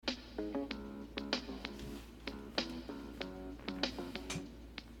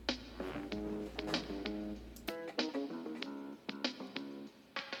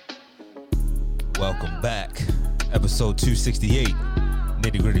Welcome back. Episode 268,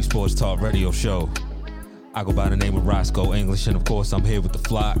 Nitty Gritty Sports Talk Radio Show. I go by the name of Roscoe English, and of course I'm here with the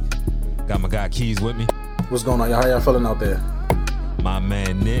flock. Got my guy Keys with me. What's going on, y'all? How y'all feeling out there? My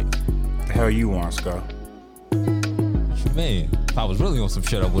man Nick. The hell you want, Scott? What you mean? If I was really on some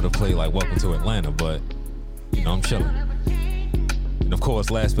shit, I would have played like Welcome to Atlanta, but you know I'm chilling. And of course,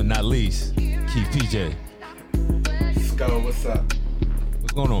 last but not least, Keith PJ. Scott, what's up?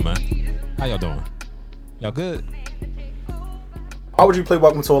 What's going on, man? How y'all doing? Y'all good? Why would you play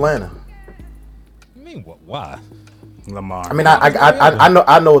Welcome to Atlanta? You mean what? Why? Lamar. I mean,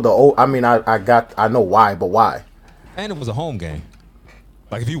 I know the old. I mean, I know why, but why? And it was a home game.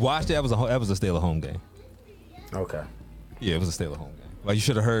 Like if you watched it, that was a Steeler home game. Okay. Yeah, it was a Steeler home game. Like you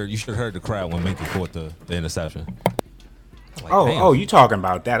should have heard the crowd when Minky caught the interception. Like, oh, you talking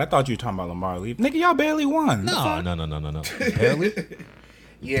about that? I thought you were talking about Lamar leave. Nigga, y'all barely won. No. Barely?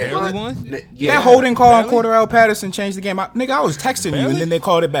 Yeah. Barely won? Yeah. That holding call on Cordarrelle Patterson changed the game. Nigga, I was texting you and then they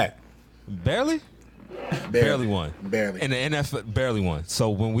called it back. Barely? Barely won. Barely. In the NFL, barely won. So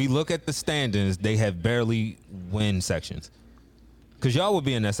when we look at the standings, they have barely win sections. Because y'all would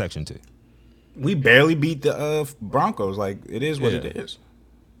be in that section too. We barely beat the Broncos. Like, it is what it is.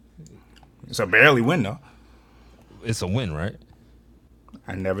 It's a barely win, though. It's a win, right?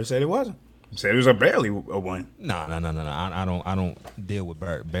 I never said it wasn't. I said it was a barely a win. No. I don't deal with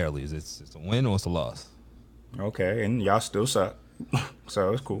barely. It's a win or it's a loss. Okay, and y'all still suck.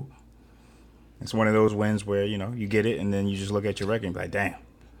 So it's cool. It's one of those wins where, you know, you get it and then you just look at your record and be like, damn.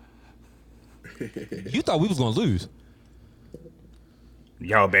 You thought we was going to lose.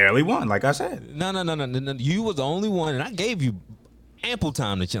 Y'all barely won, like I said. No. You was the only one, and I gave you ample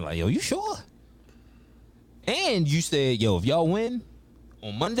time to chill. Like, yo, you sure? And you said, yo, if y'all win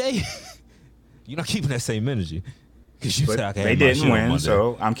on Monday, you're not keeping that same energy. Because you said I can have they my didn't shit on win, Monday.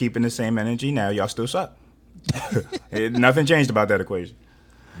 so I'm keeping the same energy now. Y'all still suck. Nothing changed about that equation.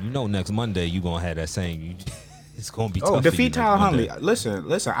 You know, next Monday you gonna have that same. It's gonna be tough. Oh, for defeat you Tyler next Huntley. Monday.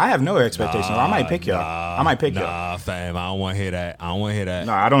 Listen. I have no expectations. I might pick y'all. Nah, fam. I don't want to hear that.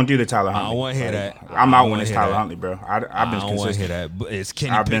 No, I don't do the Tyler I Huntley. don't want to hear that. I'm out when it's Tyler Huntley, bro. I've been I don't want to consistent. hear that. But it's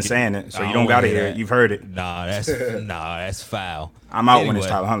Kenny I've been Pickett. saying it, so I you don't gotta hear it. that. You've heard it. Nah, that's foul. I'm out when it's Anyway,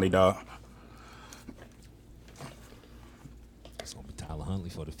 Tyler Huntley, dog. It's gonna be Tyler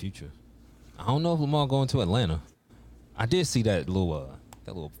Huntley for the future. I don't know if Lamar going to Atlanta. I did see that little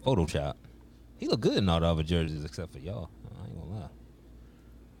photo chop. He looked good in all the other jerseys except for y'all. I ain't gonna lie.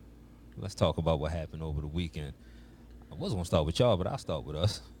 Let's talk about what happened over the weekend. I was gonna start with y'all, but I'll start with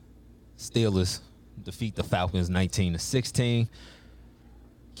us. Steelers defeat the Falcons 19-16.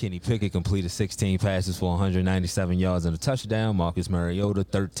 Kenny Pickett completed 16 passes for 197 yards and a touchdown. Marcus Mariota,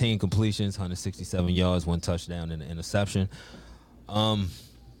 13 completions, 167 yards, 1 touchdown and an interception.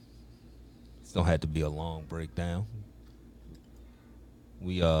 This don't have to be a long breakdown.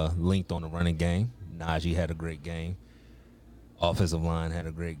 We linked on the running game. Najee had a great game. Offensive line had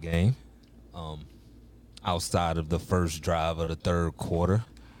a great game. Outside of the first drive of the third quarter,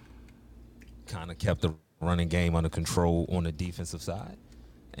 kind of kept the running game under control on the defensive side.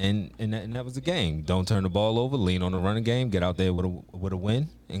 And that was the game. Don't turn the ball over, lean on the running game, get out there with a win,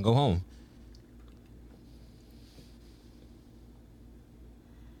 and go home.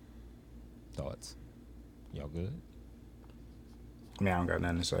 Thoughts? Y'all good? Man, I don't got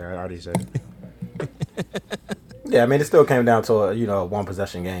nothing to say. I already said it. Yeah, I mean, it still came down to a one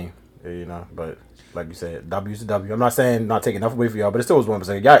possession game, But like you said, W's a W. I'm not saying not taking enough away for y'all, but it still was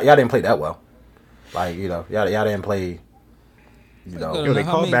 1%. Y'all didn't play that well. Like y'all didn't play. Yo, they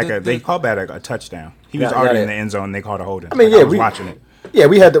called back a touchdown. He was already in the end zone. And they called a holding. I mean, I was watching it. Yeah,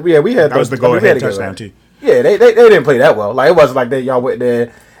 we had That was the goal ahead touchdown too. Yeah, they didn't play that well. Like it wasn't like y'all went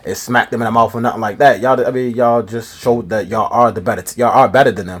there and smacked them in the mouth or nothing like that. Y'all just showed that y'all are the better. Y'all are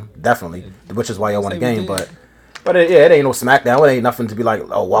better than them, definitely, which is why y'all won the game. But it ain't no smackdown. It ain't nothing to be like,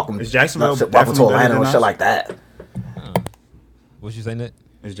 oh, welcome to Atlanta or shit like that. What you saying, Nick?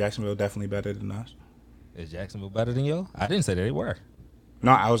 Is Jacksonville definitely better than us? Is Jacksonville better than y'all? I didn't say that they were.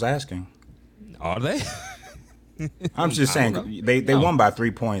 No, I was asking. Are they? I'm just saying they won by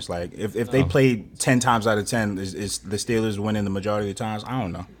 3 points. Like if they played 10 times out of 10, is the Steelers winning the majority of the times? I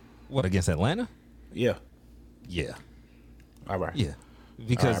don't know. What, against Atlanta? Yeah. Yeah. All right. Yeah.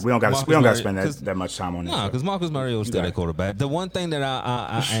 Because we don't got to spend that much time on this. No, because Marcus Mariota is still their quarterback. The one thing that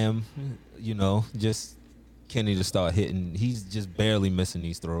I am, just Kenny to start hitting. He's just barely missing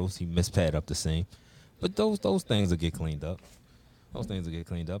these throws. He missed pad up the seam, but those things will get cleaned up. Those things will get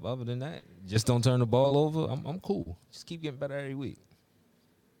cleaned up. Other than that, just don't turn the ball over. I'm cool. Just keep getting better every week.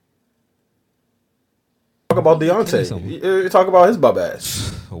 Talk about Deontay. You talk about his bum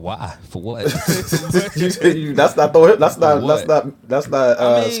ass. Why? For what? That's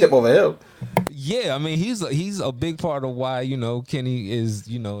not skip over him. Yeah, I mean he's a big part of why Kenny is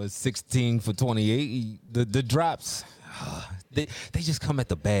is 16 for 28. The drops, they just come at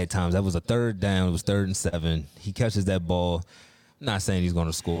the bad times. That was a third down. It was 3rd and 7. He catches that ball. I'm not saying he's going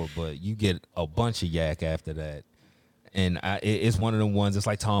to score, but you get a bunch of yak after that. And it's one of them ones. It's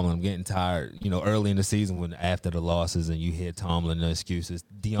like Tomlin. I'm getting tired, early in the season when after the losses and you hear Tomlin the excuses.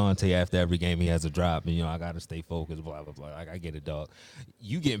 Deontay after every game he has a drop, and I got to stay focused. Blah blah blah. I get it, dog.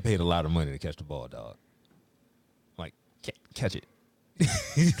 You getting paid a lot of money to catch the ball, dog. Like catch it.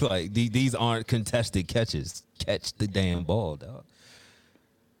 Like these aren't contested catches. Catch the damn ball, dog.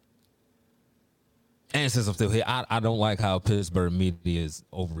 And since I'm still here, I don't like how Pittsburgh media is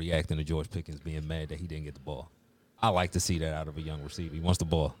overreacting to George Pickens being mad that he didn't get the ball. I like to see that out of a young receiver. He wants the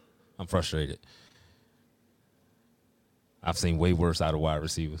ball. I'm frustrated. I've seen way worse out of wide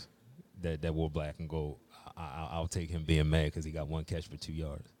receivers that wore black and gold. I'll take him being mad because he got 1 catch for 2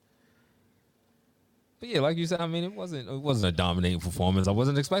 yards. But yeah, like you said, I mean, it wasn't a dominating performance. I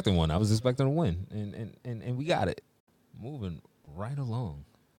wasn't expecting one. I was expecting a win, and we got it. Moving right along,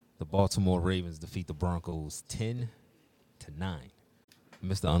 the Baltimore Ravens defeat the Broncos 10-9.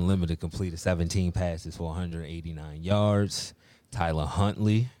 Mr. Unlimited completed 17 passes for 189 yards. Tyler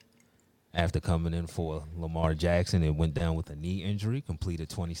Huntley, after coming in for Lamar Jackson and went down with a knee injury, completed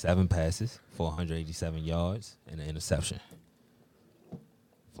 27 passes for 187 yards and an interception.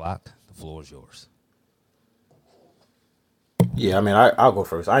 Flock, the floor is yours. Yeah, I mean, I'll go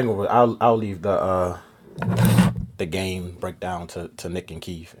first. I'll leave the game breakdown to Nick and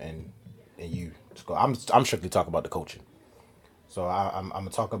Keith and you. I'm strictly talking about the coaching. So I'm gonna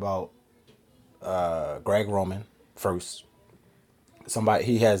talk about Greg Roman first.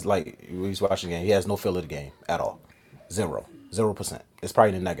 He has, like, he's watching the game. He has no feel of the game at all. 0%. It's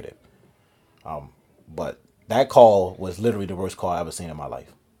probably the negative. But that call was literally the worst call I've ever seen in my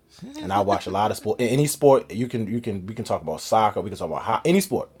life. And I watch a lot of sport. In any sport, we can talk about soccer. We can talk about any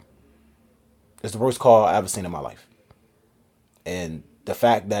sport. It's the worst call I've ever seen in my life. And the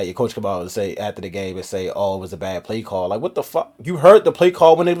fact that your coach come out and say after the game and say, "Oh, it was a bad play call." Like, what the fuck? You heard the play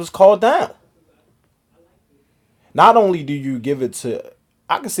call when it was called down. Not only do you give it to,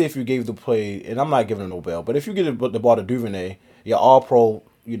 I can see if you gave the play, and I'm not giving him no bell, but if you give the ball to Duvernay, your All-Pro,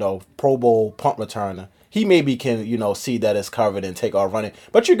 Pro Bowl punt returner, he maybe can, see that it's covered and take off running.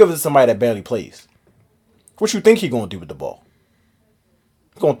 But you give it to somebody that barely plays. What you think he gonna do with the ball?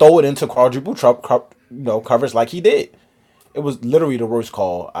 He's gonna throw it into quadruple coverage like he did. It was literally the worst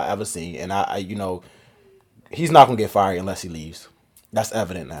call I ever seen, and I he's not gonna get fired unless he leaves. That's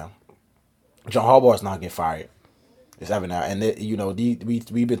evident now. John Harbaugh's not gonna get fired. It's evident now, and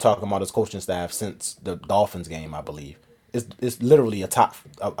we've been talking about his coaching staff since the Dolphins game, I believe. It's literally a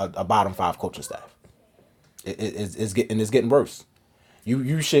bottom 5 coaching staff. It's getting worse.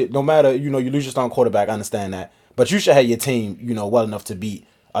 You should, no matter you lose your starting quarterback, I understand that, but you should have your team well enough to beat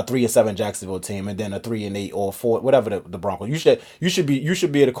a 3-7 Jacksonville team, and then a 3-8 or 4, whatever the Broncos. You should be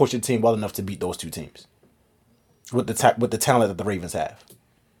able to coach your team well enough to beat those 2 teams with the talent that the Ravens have.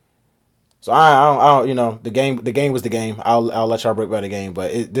 So I don't the game was the game. I'll let y'all break by the game,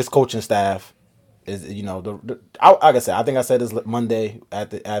 but this coaching staff is like I said, I think I said this Monday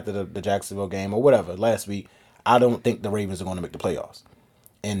after the Jacksonville game or whatever last week. I don't think the Ravens are going to make the playoffs,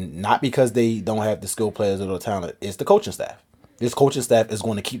 and not because they don't have the skilled players or the talent. It's the coaching staff. This coaching staff is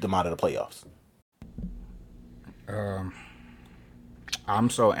going to keep them out of the playoffs.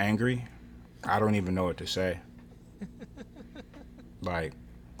 I'm so angry, I don't even know what to say. Like,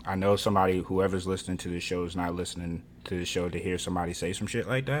 I know whoever's listening to this show is not listening to the show to hear somebody say some shit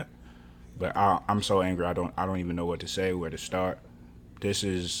like that. But I'm so angry, I don't even know what to say, where to start. This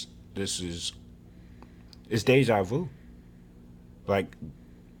is it's deja vu. Like,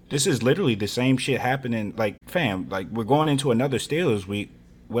 this is literally the same shit happening. Like, fam, like, we're going into another Steelers week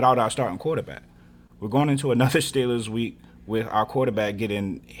without our starting quarterback. We're going into another Steelers week with our quarterback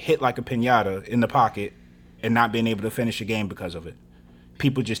getting hit like a piñata in the pocket and not being able to finish a game because of it.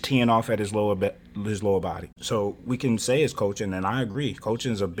 People just teeing off at his lower body. So we can say it's coaching, and I agree.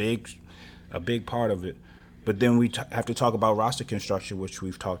 Coaching is a big part of it. But then we have to talk about roster construction, which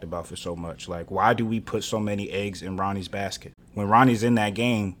we've talked about for so much. Like, why do we put so many eggs in Ronnie's basket? When Ronnie's in that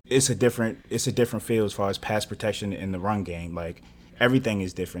game, it's a different feel as far as pass protection in the run game. Like, everything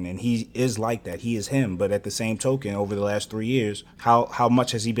is different, and he is like that. He is him. But at the same token, over the last 3 years, how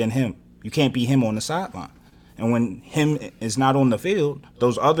much has he been him? You can't be him on the sideline. And when him is not on the field,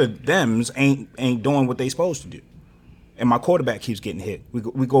 those other thems ain't doing what they supposed to do. And my quarterback keeps getting hit.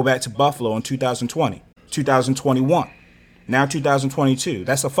 We go back to Buffalo in 2020, 2021, now 2022.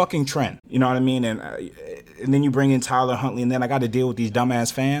 That's a fucking trend. You know what I mean? And then you bring in Tyler Huntley, and then I got to deal with these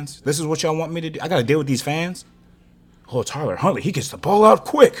dumbass fans. This is what y'all want me to do? I got to deal with these fans? Oh, Tyler Huntley, he gets the ball out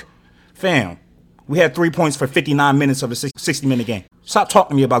quick. Fam, we had 3 points for 59 minutes of a 60-minute game. Stop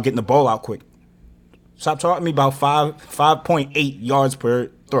talking to me about getting the ball out quick. Stop talking to me about 5.8 yards per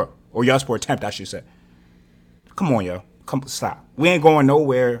throw, or yards per attempt, I should say. Come on, yo. Stop. We ain't going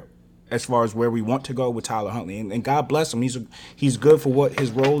nowhere as far as where we want to go with Tyler Huntley. And God bless him. He's good for what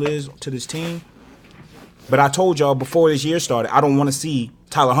his role is to this team. But I told y'all before this year started, I don't want to see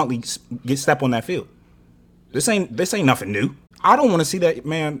Tyler Huntley get step on that field. This ain't nothing new. I don't want to see that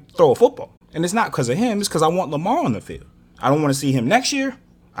man throw a football. And it's not because of him. It's because I want Lamar on the field. I don't want to see him next year.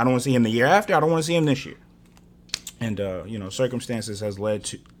 I don't want to see him the year after. I don't want to see him this year. And, circumstances has led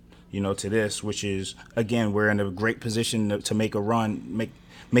to, to this, which is, again, we're in a great position to make a run,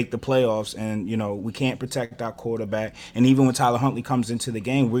 make the playoffs. And, we can't protect our quarterback. And even when Tyler Huntley comes into the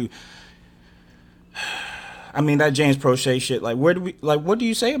game, that James Prochet shit, what do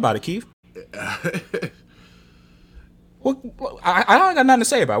you say about it, Keith? I don't got nothing to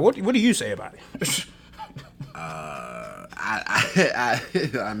say about it. What do you say about it?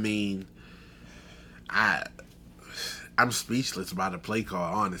 I'm speechless about the play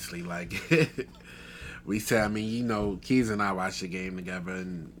call, honestly. Like, we said, Keys and I watched the game together,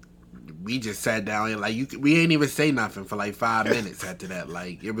 and we just sat down and, we ain't even say nothing for, 5 minutes after that.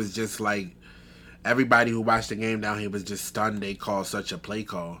 It was just, everybody who watched the game down here was just stunned they called such a play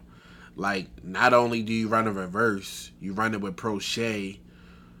call. Not only do you run a reverse, you run it with Prochet,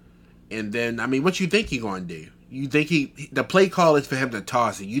 and then, what you think he gonna do? You think the play call is for him to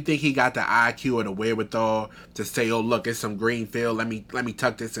toss it. You think he got the IQ or the wherewithal to say, "Oh, look, it's some green field. Let me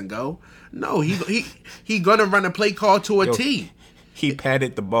tuck this and go"? No, he gonna run a play call to a T. He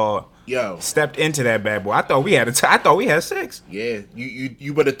patted the ball. Yo, stepped into that bad boy. I thought we had 6. Yeah,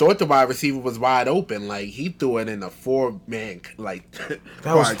 you would have thought the wide receiver was wide open. He threw it in a 4-man.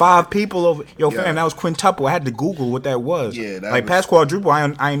 That was 5 people over. Fam, that was quintuple. I had to Google what that was. Yeah, that pass quadruple. I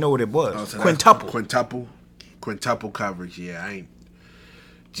didn't know what it was. Oh, so quintuple coverage. Yeah, I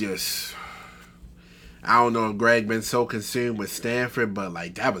don't know if Greg been so consumed with Stanford, but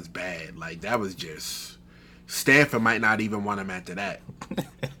that was bad. That was just Stanford might not even want him after that.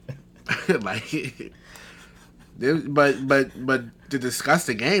 But to discuss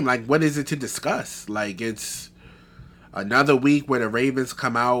the game, what is it to discuss? It's another week where the Ravens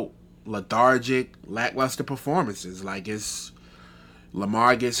come out lethargic, lackluster performances. It's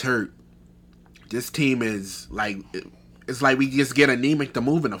Lamar gets hurt. This team is it's we just get anemic to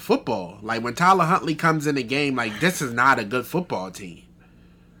move in the football. When Tyler Huntley comes in the game, this is not a good football team.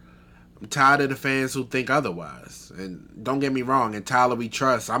 I'm tired of the fans who think otherwise. And don't get me wrong, and Tyler we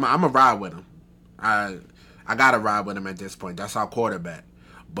trust. I'm a ride with him. I gotta ride with him at this point. That's our quarterback.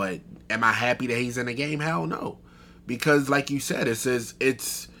 But am I happy that he's in the game? Hell no. Because like you said, it's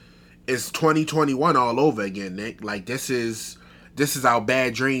 2021 all over again, Nick. This is our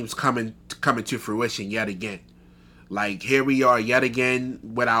bad dreams coming to fruition yet again. Here we are yet again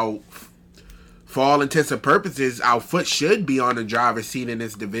without, for all intents and purposes, our foot should be on the driver's seat in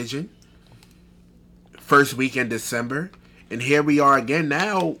this division. First week in December. And here we are again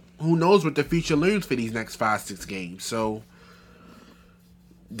now. Who knows what the future looms for these next 5-6 games. So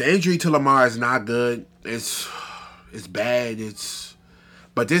the injury to Lamar is not good. It's bad.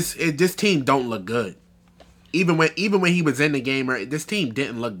 But this team don't look good. Even when he was in the game, this team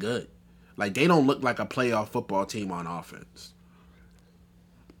didn't look good. They don't look like a playoff football team on offense.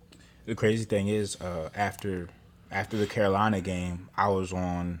 The crazy thing is, after the Carolina game, I was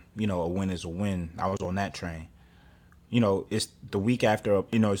on, a win is a win. I was on that train. It's the week after,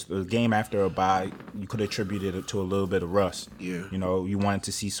 it's the game after a bye. You could attribute it to a little bit of rust. Yeah. You wanted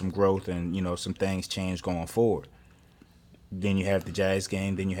to see some growth and, some things change going forward. Then you have the Jazz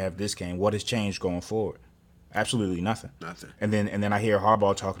game. Then you have this game. What has changed going forward? Absolutely nothing. Nothing. And then I hear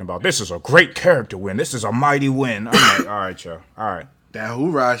Harbaugh talking about, this is a great character win. This is a mighty win. I'm like, all right, y'all. All right. That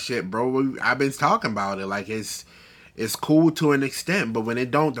hoorah shit, bro. I've been talking about it. It's cool to an extent, but when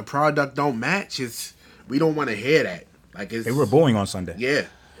the product don't match, we don't want to hear that. They were booing on Sunday. Yeah,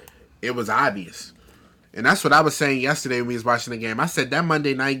 it was obvious, and that's what I was saying yesterday when we was watching the game. I said that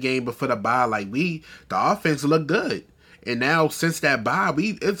Monday night game before the bye, the offense looked good, and now since that bye,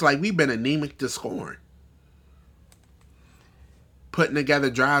 it's we've been anemic to scoring, putting together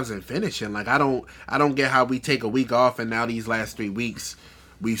drives and finishing. I don't get how we take a week off and now these last 3 weeks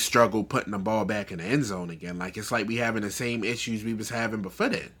we struggle putting the ball back in the end zone again. Like it's like we having the same issues we was having before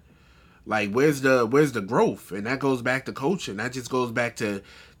then. Like where's the growth? And that goes back to coaching. That just goes back to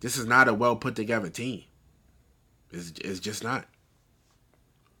this is not a well put together team. It's just not.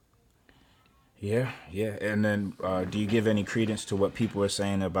 Yeah. And then do you give any credence to what people are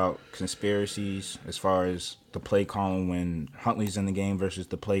saying about conspiracies as far as the play calling when Huntley's in the game versus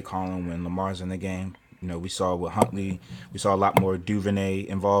the play calling when Lamar's in the game? You know, we saw with Huntley, we saw a lot more Duvernay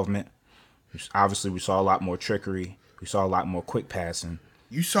involvement. Obviously, we saw a lot more trickery. We saw a lot more quick passing.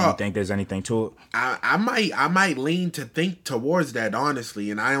 Do you think there's anything to it? I might lean to think towards that, honestly,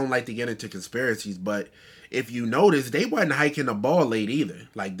 and I don't like to get into conspiracies, but if you notice, they wasn't hiking the ball late either.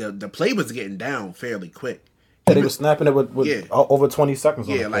 Like the play was getting down fairly quick. Yeah, they were snapping it with over 20 seconds.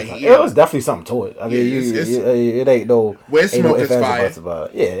 Yeah, it was definitely something to it. I mean, it ain't no. Where smoke is fire.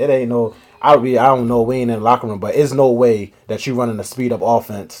 It ain't no. I don't know. We ain't in the locker room, but it's no way that you running a speed up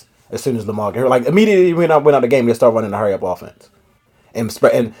offense as soon as Lamar get hurt. Like immediately when I went out the game, they start running the hurry up offense. And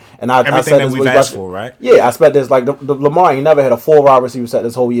I everything said that this we've asked for, right? Yeah, I expect this. Like the Lamar ain't never had a 4 wide receiver set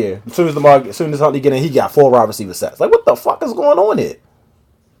this whole year. As soon as Huntley get in, he got 4 wide receiver sets. Like what the fuck is going on here?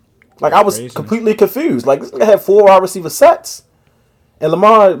 Like I was completely confused. Like this nigga had 4 wide receiver sets, and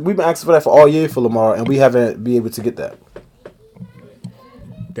Lamar, we've been asking for that for all year for Lamar, and we haven't been able to get that.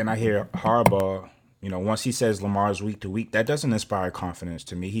 Then I hear Harbaugh. You know, once he says Lamar's week to week, that doesn't inspire confidence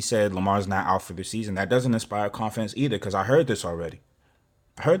to me. He said Lamar's not out for the season. That doesn't inspire confidence either because I heard this already.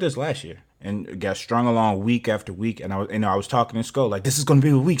 I heard this last year and got strung along week after week. And I was talking to Sko like, this is going to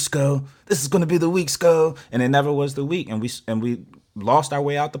be the week, Sko. This is going to be the week, Sko. And it never was the week. And we lost our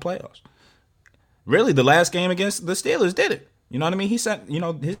way out the playoffs. Really, the last game against the Steelers did it. You know what I mean? His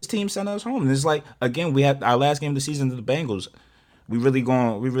team sent us home. And it's like, again, we had our last game of the season to the Bengals. We really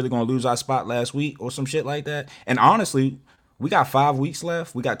gonna lose our spot last week or some shit like that. And honestly, we got 5 weeks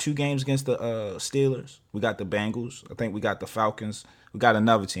left. We got 2 games against the Steelers. We got the Bengals. I think we got the Falcons. We got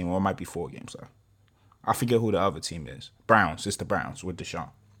another team, or it might be 4 games left. I forget who the other team is. Browns. It's the Browns with Deshaun.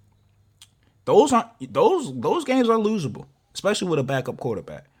 Those games are losable, especially with a backup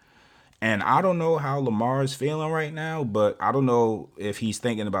quarterback. And I don't know how Lamar is feeling right now, but I don't know if he's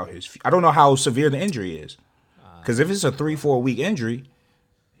thinking about I don't know how severe the injury is. Because if it's a 3-4 week injury,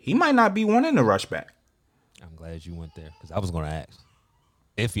 he might not be wanting to rush back. I'm glad you went there because I was going to ask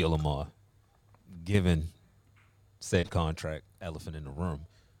if you're Lamar, given said contract, elephant in the room,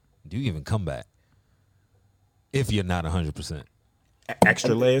 do you even come back if you're not 100%?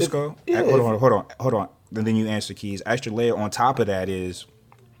 Extra layers, go. Yeah, hold on. And then you answer Keys. Extra layer on top of that is,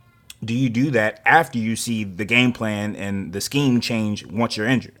 do you do that after you see the game plan and the scheme change once you're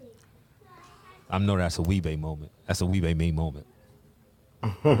injured? I know that's a Weebay moment. That's a Weebay me moment.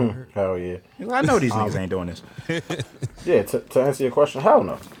 Hell yeah! I know these niggas ain't doing this. Yeah, to answer your question, hell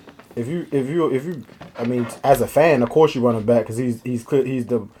no. If you, I mean, as a fan, of course you run him back because he's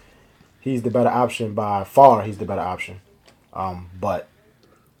the better option by far. He's the better option. But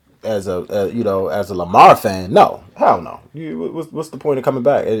as a Lamar fan, no, hell no. What's the point of coming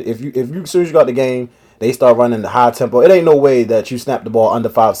back? If you as soon as you got the game, they start running the high tempo. It ain't no way that you snap the ball under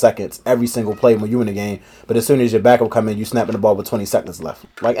 5 seconds every single play when you in the game. But as soon as your backup come in, you snapping the ball with 20 seconds left.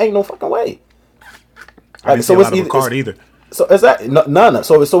 Like ain't no fucking way. I didn't see a lot of a card either. So is that none?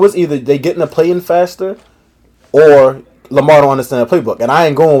 So it's either they getting the play in faster, or Lamar don't understand the playbook. And I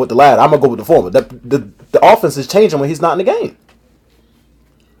ain't going with the latter. I'm gonna go with the former. The offense is changing when he's not in the game.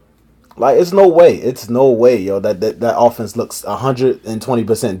 Like it's no way, yo, that offense looks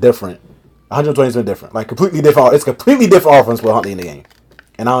 120% different. 120% different. Like completely different. It's completely different offense with Huntley in the game,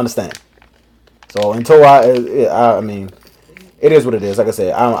 and I understand. So until I mean, it is what it is. Like I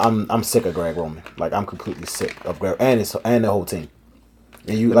said, I'm sick of Greg Roman. Like I'm completely sick of Greg and the whole team.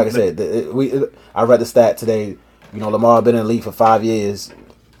 And you, like I said, I read the stat today. You know, Lamar been in the league for 5 years.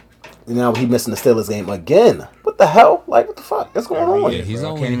 You know, he missing the Steelers game again. What the hell? Like, what the fuck? What's going on? Yeah,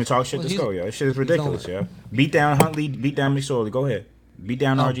 can't even talk shit to Sko, yo. This shit is ridiculous, yo. Beat down Huntley, beat down McSorley. Go ahead. Beat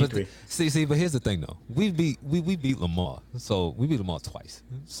down RG3. But here's the thing though. We beat Lamar. So we beat Lamar twice.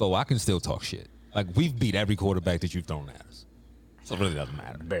 So I can still talk shit. Like we've beat every quarterback that you've thrown at us. So it really doesn't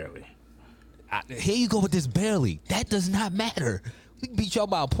matter. Barely. Here you go with this barely. That does not matter. We beat y'all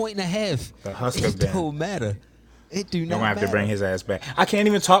by 1.5. The Huskers don't matter. It do not matter. Don't have to bring his ass back. I can't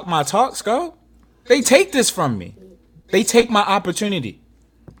even talk my talk, Sko. They take this from me. They take my opportunity.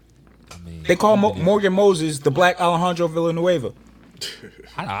 They call Morgan Moses the Black Alejandro Villanueva.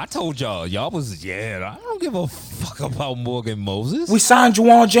 I told y'all was, I don't give a fuck about Morgan Moses. We signed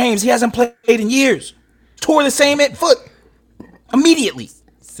Juwan James. He hasn't played in years. Tore the same foot immediately.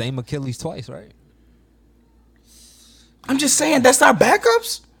 Same Achilles twice, right? I'm just saying that's our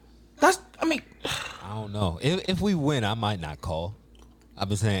backups. I don't know. If we win, I might not call. I've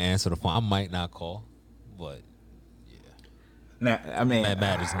been saying answer the phone. I might not call, but Nah, I mean, that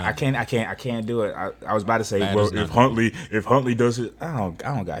matters not. I can't do it. I was about to say, Matters well, not. if Huntley does it, I don't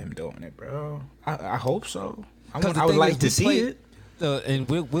got him doing it, bro. I hope so. I the would thing like is, to we see play- it. And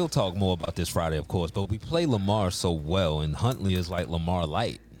we'll talk more about this Friday, of course. But we play Lamar so well, and Huntley is like Lamar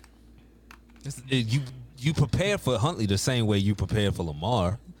light. You prepare for Huntley the same way you prepare for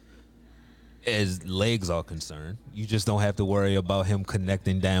Lamar, as legs are concerned. You just don't have to worry about him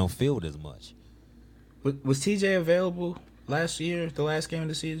connecting downfield as much. Was TJ available last year, the last game of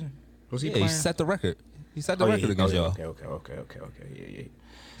the season? Was he Yeah, playing? he set the record. He set the record against y'all. Okay. Yeah.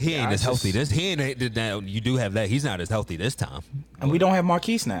 He ain't I as healthy. He ain't now. You do have that. He's not as healthy this time. And we don't have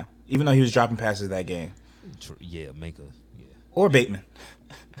Marquise now, even though he was dropping passes that game. Yeah, Minka. Yeah. Or Bateman.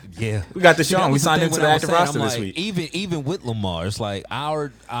 Yeah, We got Deshaun. See, that We was the signed thing him to when the I was active saying, roster I'm this like, week. Even with Lamar, it's like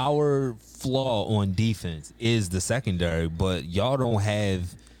our flaw on defense is the secondary, but y'all don't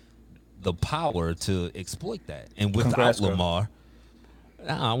have the power to exploit that. And without Congrats, bro. Lamar,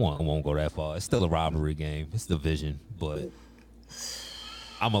 I won't go that far. It's still a rivalry game. It's division, but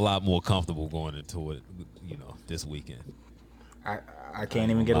I'm a lot more comfortable going into it, this weekend. I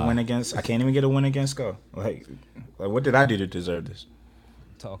can't even get a win against. I can't even get a win against Go. Like what did I do to deserve this?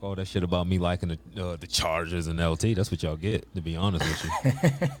 Talk all that shit about me liking the Chargers and LT. That's what y'all get, to be honest with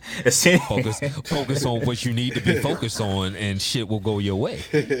you. Focus on what you need to be focused on, and shit will go your way.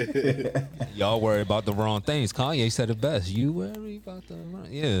 Y'all worry about the wrong things. Kanye said it best. You worry about the wrong.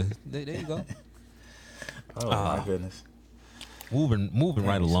 Yeah, there you go. Oh my goodness. Moving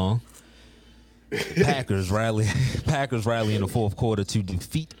right along. Packers rally in the fourth quarter to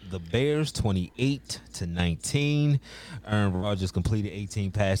defeat the Bears 28-19. Aaron Rodgers completed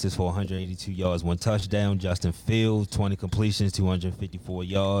 18 passes for 182 yards, 1 touchdown. Justin Fields 20 completions, 254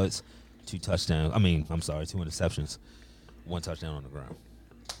 yards, 2 interceptions, 1 touchdown on the ground.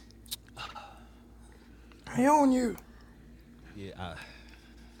 I own you.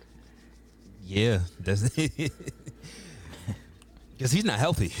 Yeah, that's because he's not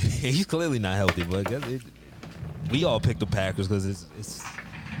healthy. He's clearly not healthy. But we all pick the Packers because it's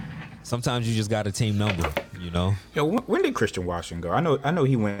sometimes you just got a team number, Yo, when did Christian Washington go? I know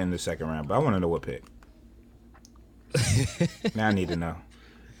he went in the second round, but I want to know what pick. Now I need to know.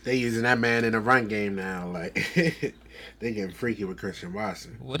 They using that man in the run game now. Like they getting freaky with Christian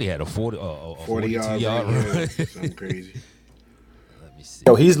Watson. What he had a 40 yard run. run, something crazy. Let me see.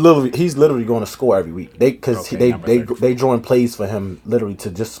 Yo, he's literally going to score every week. They drawing plays for him literally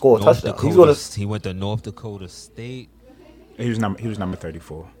to just score a touchdown. He went to North Dakota State. He was number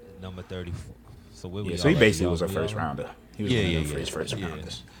 34. Number 34. So where we So he all basically at? was a We first all- rounder. He was one of the first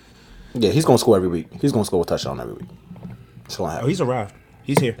rounders. Yeah, he's going to score every week. He's going to score a touchdown every week. That's what Oh, happens. he's arrived.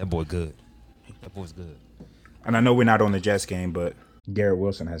 He's here. That boy good. That boy's good. And I know we're not on the Jets game, but Garrett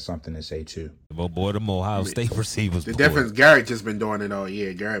Wilson has something to say too. But boy, them Ohio State receivers. The boy. difference, Garrett just been doing it all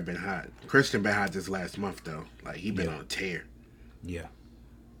year. Garrett been hot. Christian been hot this last month though. Like he been on a tear. Yeah.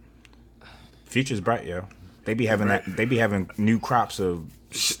 Future's bright, yo. They be having They be having new crops of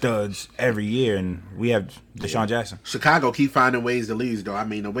studs every year, and we have Deshaun Jackson. Chicago keep finding ways to lose though. I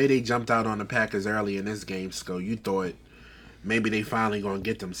mean, the way they jumped out on the Packers early in this game, you thought maybe they finally gonna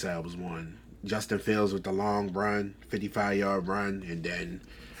get themselves one. Justin Fields with the long run, 55-yard run, and then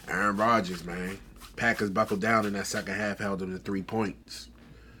Aaron Rodgers, man. Packers buckled down in that second half, held them to 3 points.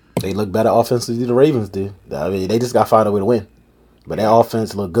 They look better offensively than the Ravens did. I mean, they just got to find a way to win. But their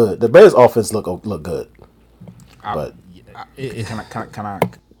offense look good. The Bears' offense look good. But Can I?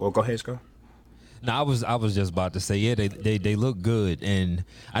 Well, go ahead, Scott. No, I was just about to say, yeah, they look good, and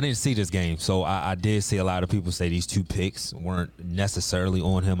I didn't see this game, so I did see a lot of people say these 2 picks weren't necessarily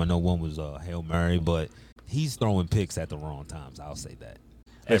on him. I know one was Hail Mary, but he's throwing picks at the wrong times. I'll say that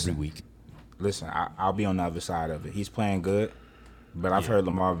every week. Listen, I'll be on the other side of it. He's playing good, but I've heard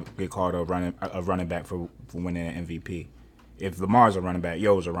Lamar get called a running back for winning an MVP. If Lamar's a running back,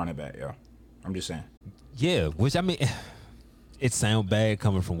 Yo's a running back, yo. I'm just saying. Yeah, which I mean, it sounds bad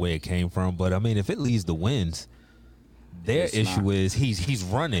coming from where it came from, but I mean, if it leads to wins, their issue is he's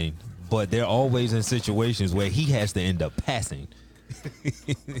running, but they're always in situations where he has to end up passing.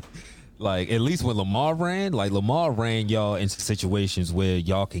 Like, at least when Lamar ran y'all in situations where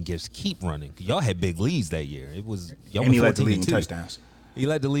y'all can just keep running. Y'all had big leads that year. It was y'all And he went led the league in 14-2. touchdowns. He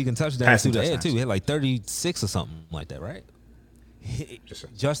led the league in touchdowns Passing through the air touchdowns. too. He had like 36 or something like that, right?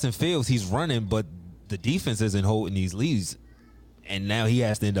 Justin Fields, he's running, but the defense isn't holding these leads, and now he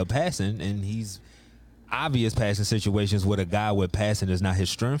has to end up passing, and he's obvious passing situations with a guy where passing is not his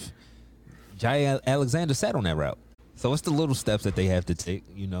strength. Jay Alexander sat on that route. So it's the little steps that they have to take.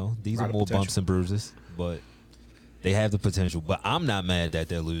 These Lot are of more potential. bumps and bruises, but they have the potential. But I'm not mad that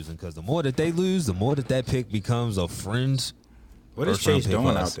they're losing because the more that they lose, the more that pick becomes a fringe. What is First-round Chase pick doing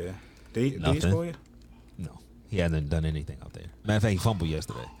for out us. there? Did he Nothing. score you? No, he hasn't done anything out there. Matter of fact, he fumbled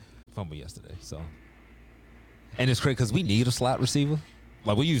yesterday. So, and it's crazy because we need a slot receiver.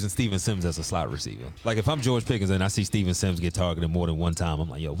 Like, we're using Steven Sims as a slot receiver. Like, if I'm George Pickens and I see Steven Sims get targeted more than one time, I'm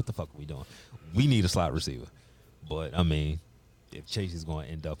like, yo, what the fuck are we doing? We need a slot receiver. But, I mean, if Chase is going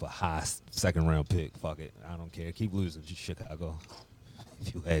to end up a high second-round pick, fuck it. I don't care. Keep losing to Chicago.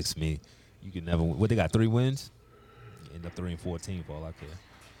 If you ask me, you can never win. What, they got 3 wins? You end up 3-14 for all I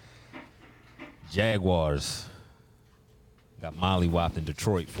care. Jaguars got mollywopped in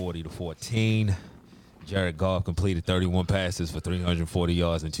Detroit 40-14. Jared Goff completed 31 passes for 340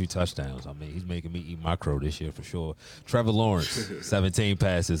 yards and 2 touchdowns. I mean, he's making me eat my crow this year for sure. Trevor Lawrence, 17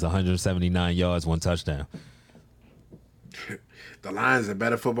 passes, 179 yards, 1 touchdown. The Lions are a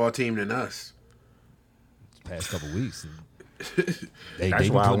better football team than us. Past couple weeks. That's They why I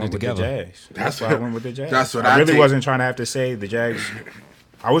been putting went it with the together. Jags. That's why I went with the Jags. That's what I I really think. wasn't trying to have to say the Jags.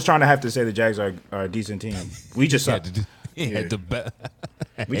 I was trying to have to say the Jags are a decent team. We just suck. He had the bet.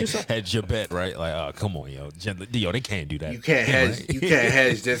 We just suck. Had your bet right. Like, oh, come on, yo, they can't do that. You can't hedge. Right? You can't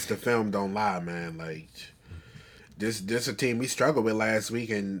hedge this. The film don't lie, man. Like this a team we struggled with last week,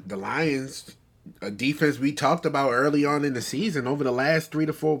 and the Lions, a defense we talked about early on in the season. Over the last 3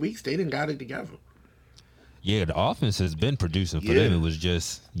 to 4 weeks, they didn't got it together. Yeah, the offense has been producing for Yeah. them. It was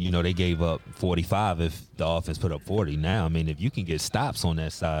just, they gave up 45 if the offense put up 40. Now, I mean, if you can get stops on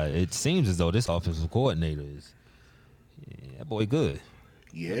that side, it seems as though this offensive coordinator is, that boy good.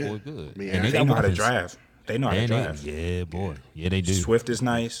 Yeah, That boy good. I mean, And They got know how to weapons. draft. They know how to And draft. yeah, boy. Yeah, they do. Swift is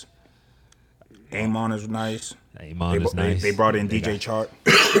nice. Amon is nice. Amon is nice. They brought in They DJ Chark.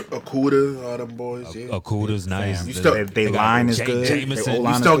 Akuda, all them boys. Yeah. Akuda's nice. Fam, still- they got line is Jake good. Jameson. Their You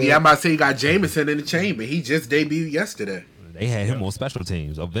O-line is So good. yeah, I'm about to say you got Jameson in the chamber. He just debuted yesterday. They had him on special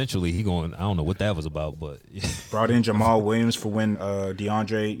teams. Eventually, he going. I don't know what that was about, but Brought in Jamal Williams for when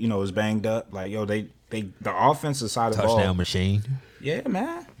DeAndre, was banged up. Like, the offensive side of the touchdown ball. machine. Yeah,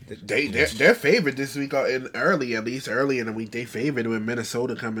 man. They're favored this week, at least early in the week. They favored with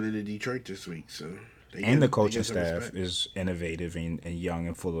Minnesota coming into Detroit this week. So And the coaching staff is innovative and young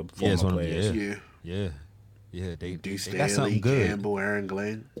and full of Yeah, former it's one of them, players. yeah. They Deuce got Stanley, something good. Campbell, Aaron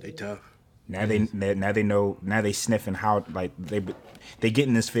Glenn. They tough. Now they know. Now they sniffing how they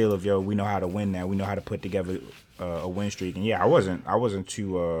getting this feel of we know how to win now. We know how to put together a win streak. And yeah, I wasn't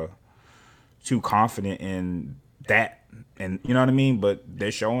too confident in that. And you know what I mean. But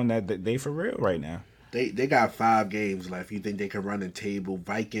they're showing that they for real right now. They got 5 games left. You think they can run the table?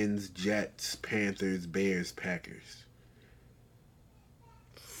 Vikings, Jets, Panthers, Bears, Packers.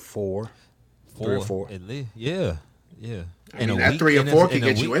 4, 3 or 4. At least, yeah. I mean, that 3 or 4 can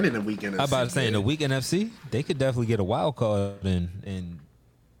get you in the weekend. I'm about to say in the week NFC, they could definitely get a wild card and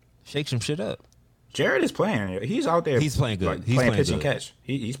shake some shit up. Jared is playing. He's out there. He's playing good. Like, He's playing playing pitch and good. catch.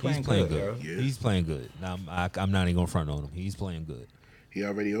 He's playing, He's playing good. good. yo. Yeah. He's playing good. Now, I'm not even gonna front on him. He's playing good. He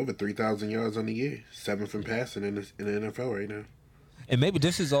already over 3,000 yards on the year. 7th in passing in the NFL right now. And maybe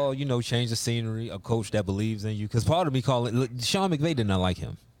this is all, change the scenery, a coach that believes in you. Because part of me Sean McVay did not like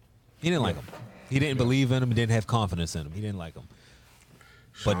him. He didn't like him. He didn't believe in him. He didn't have confidence in him. He didn't like him.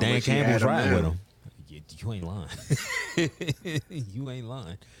 But Sean Dan wish he Campbell was had him riding with now. him. You ain't lying. You ain't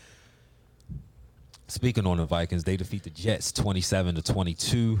lying. Speaking on the Vikings, they defeat the Jets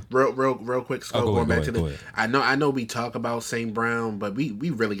 27-22. Real quick, Scope, go going back ahead, to go the. ahead. I know we talk about St. Brown, but we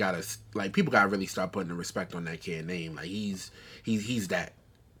really gotta people gotta really start putting the respect on that kid name. Like he's that.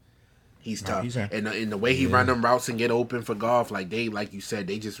 He's tough, he's a- and in the way he run them routes and get open for golf, like you said,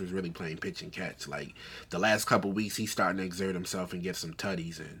 they just was really playing pitch and catch. Like the last couple weeks, he's starting to exert himself and get some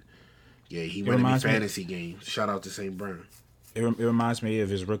tutties, and yeah, he winning the reminds me- fantasy games. Shout out to St. Brown. It reminds me of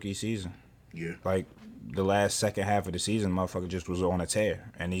his rookie season. Yeah, Like the last second half of the season, motherfucker just was on a tear,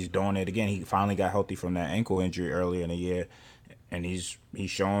 and he's doing it again. He finally got healthy from that ankle injury earlier in the year, and he's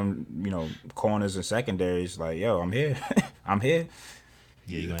showing corners and secondaries like, yo, I'm here, I'm here.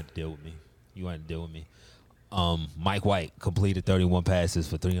 Yeah, you gonna have to deal with me. Mike White completed 31 passes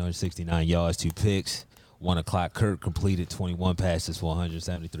for 369 yards, 2 picks. 1 o'clock. Kirk completed 21 passes for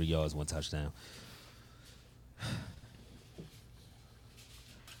 173 yards, 1 touchdown.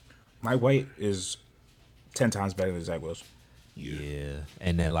 Mike White is 10 times better than Zach Wilson, Yeah,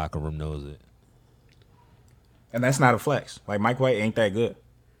 and that locker room knows it. and that's not a flex. Like Mike White ain't that good.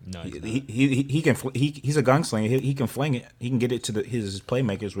 No, he's not. He can he's a gunslinger. He can fling it. He can get it to his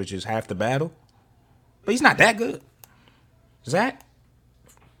playmakers, which is half the battle. But he's not that good. Zach,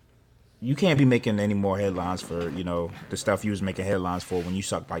 you can't be making any more headlines for the stuff you was making headlines for when you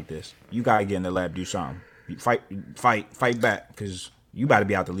suck like this. You gotta get in the lab, do something. Fight back, because you about to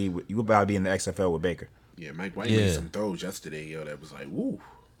be out the league. You about to be in the XFL with Baker. Yeah, Mike White made some throws yesterday, yo. That was like, woo,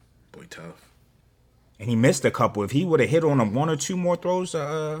 boy, tough. And he missed a couple. If he would have hit on them 1 or 2 more throws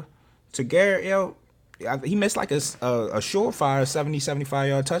to Garrett, yo, he missed like a surefire 70,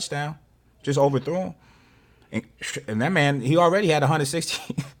 75-yard touchdown. Just overthrew him. And that man, he already had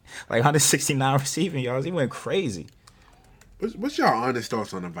 169 receiving yards. He went crazy. What's your honest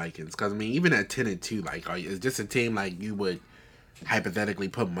thoughts on the Vikings? Because, I mean, even at 10-2, like, is this a team, like, you would hypothetically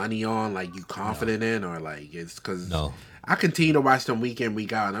put money on, like, you confident in? Or, like, it's because I continue to watch them week in,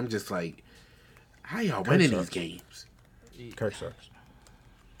 week out, and I'm just like, how y'all winning these games? Kirk sucks.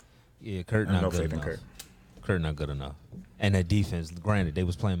 Yeah, Kurt not good enough. Kurt not good enough. And that defense, granted, they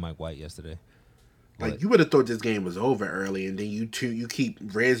was playing Mike White yesterday. Like, you would have thought this game was over early, and then you keep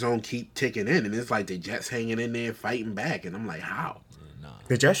red zone keep ticking in, and it's like the Jets hanging in there fighting back, and I'm like, how?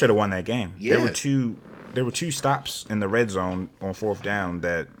 Yeah, The Jets should have won that game. Yeah. There were two stops in the red zone on 4th down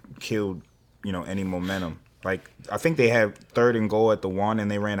that killed, any momentum. Like, I think they had 3rd and goal at the 1,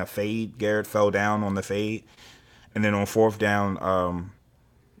 and they ran a fade. Garrett fell down on the fade, and then on 4th down,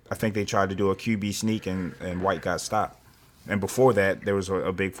 I think they tried to do a QB sneak, and White got stopped. And before that, there was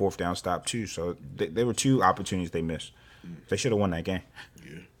a big 4th down stop, too. So there were 2 opportunities they missed. They should have won that game.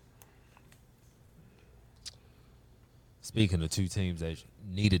 Yeah. Speaking of 2 teams that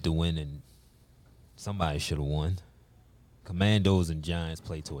needed to win and somebody should have won, Commandos and Giants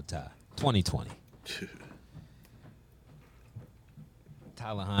played to a tie. 2020.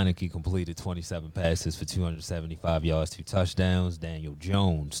 Tyler Heineke completed 27 passes for 275 yards, 2 touchdowns. Daniel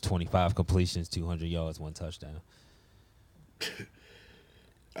Jones, 25 completions, 200 yards, 1 touchdown.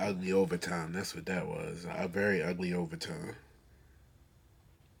 Ugly overtime. That's what that was. A very ugly overtime.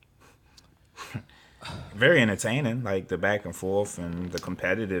 Very entertaining, like the back and forth and the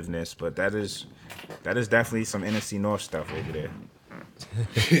competitiveness, but that is definitely some NFC North stuff over there.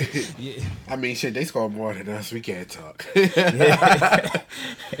 Yeah. I mean, shit, they scored more than us. We can't talk. 2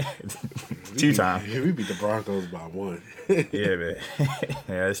 times. We beat the Broncos by 1. Yeah, man. Yeah,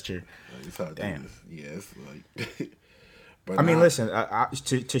 that's true. Damn. Yeah, it's like. But I mean, listen.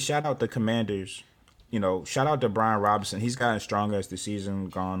 To shout out the Commanders, shout out to Brian Robinson. He's gotten stronger as the season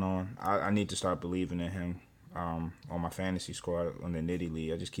gone on. I need to start believing in him on my fantasy squad on the Nitty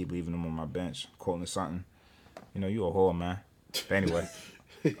League. I just keep leaving him on my bench, quoting something. You a whore, man. But anyway,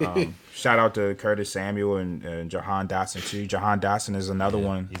 shout out to Curtis Samuel and Jahan Dotson too. Jahan Dotson is another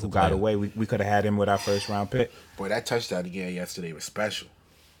one who got away. We could have had him with our 1st round pick. Boy, that touchdown again yesterday was special.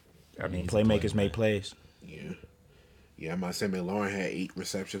 I mean, playmakers make plays. Yeah. Yeah, my son McLaurin had 8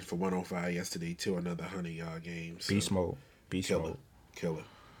 receptions for 105 yesterday too. Another 100-yard game. So. Beast mode. Killer.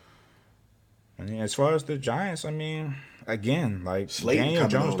 And as far as the Giants, I mean, again, like Slayton Daniel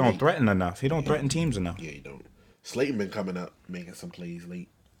Jones don't late. Threaten enough. He don't threaten teams enough. Yeah, he don't. Slayton been coming up, making some plays late.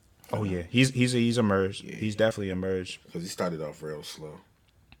 Oh yeah, he's emerged. Yeah. He's definitely emerged because he started off real slow.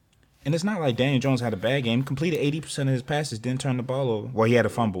 And it's not like Daniel Jones had a bad game. He completed 80% of his passes, didn't turn the ball over. Well, he had a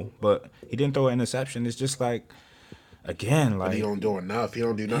fumble, but he didn't throw an interception. It's just like, again, like but he don't do enough. He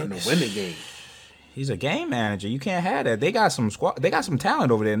don't do nothing to win the game. He's a game manager. You can't have that. They got some squad. They got some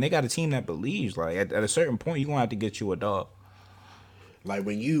talent over there, and they got a team that believes. Like at a certain point, you're gonna have to get you a dog. Like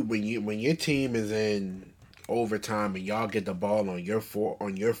when your team is in overtime and y'all get the ball on your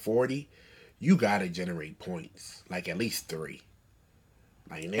 40, you gotta generate points, like at least 3.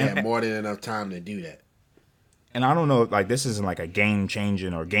 Like they had more than enough time to do that. And I don't know, like this isn't like a game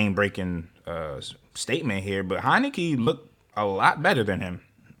changing or game breaking statement here, but Heineke looked a lot better than him,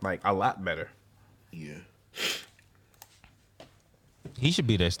 like a lot better. Yeah, he should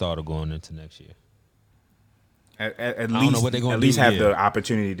be their starter going into next year. At least have the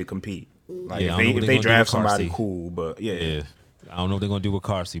opportunity to compete. Like if they draft somebody cool, but yeah. I don't know what they're gonna do with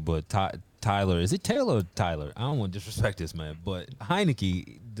Carsey, but Tyler, is it Taylor or Tyler? I don't want to disrespect this man, but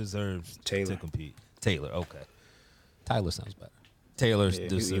Heineke deserves to compete. Taylor, okay. Tyler sounds better. Taylor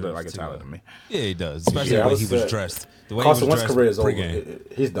deserves he look like a Tyler to me. Yeah, he does, especially the way he was dressed. The way Carson Wentz's career is over.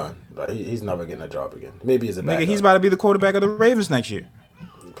 Pregame. He's done. Like, he's never getting a job again. Maybe he's a backup. He's about to be the quarterback of the Ravens next year.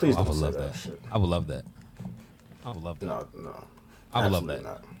 Please don't I would say love that. that. Shit. I would love that. I would love that. No. I would love that.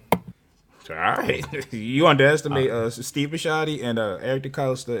 Not. All right, you underestimate Steve Bisciotti and Eric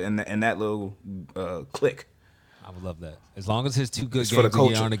DeCosta and that little clique. I would love that. As long as his 2 good for the games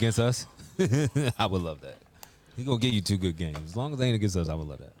culture. aren't against us, I would love that. He's gonna get you 2 good games. As long as they ain't against us, I would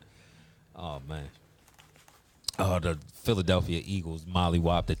love that. Oh man. The Philadelphia Eagles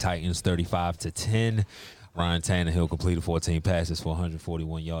mollywopped the Titans 35-10. Ryan Tannehill completed 14 passes for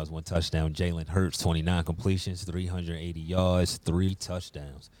 141 yards, 1 touchdown. Jalen Hurts, 29 completions, 380 yards, 3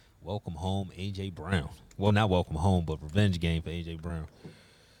 touchdowns. Welcome home, A.J. Brown. Well, not welcome home, but revenge game for A.J. Brown.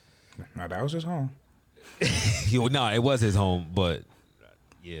 No, that was his home. No, it was his home, but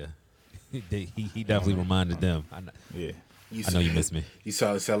yeah, he definitely reminded them. Yeah. I know you miss me. You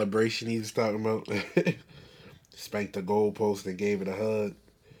saw the celebration he was talking about? Spanked the goalpost and gave it a hug.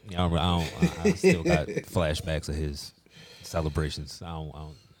 Yeah, I still got flashbacks of his celebrations. I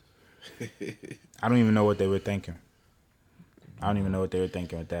don't even know what they were thinking. I don't even know what they were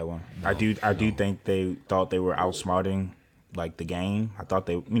thinking with that one. I do think they thought they were outsmarting like the game. I thought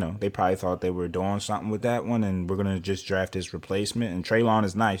they probably thought they were doing something with that one, and we're gonna just draft his replacement. And Treylon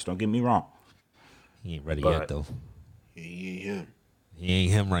is nice. Don't get me wrong. He ain't ready yet though. He ain't him. He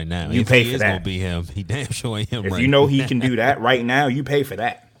ain't him right now. You if pay he for is that. gonna be him, he damn sure ain't him. If right you know now. he can do that right now, you pay for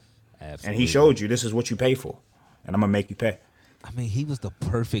that. Absolutely. And he showed you this is what you pay for, and I'm gonna make you pay. I mean, he was the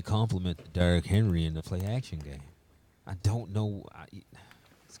perfect complement to Derrick Henry in the play action game. I don't know.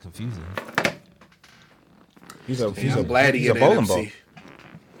 It's confusing. He's a glad he he's a in bowling NFC. ball.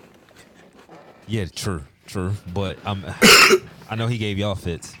 Yeah, true. But I know he gave y'all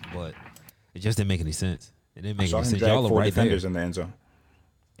fits, but it just didn't make any sense. It didn't I make saw any him sense. drag Y'all are 4 right there. defenders in the end zone.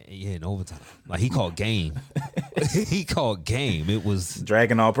 Yeah, in overtime. Like he called game. He called game. It was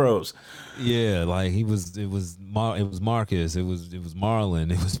Dragging all pros. yeah. Like it was Marcus. It was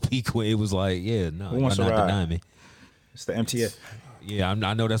Marlon. It was Pico. It was like no, Who you're wants not to ride? denying me. It's the MTF. Yeah,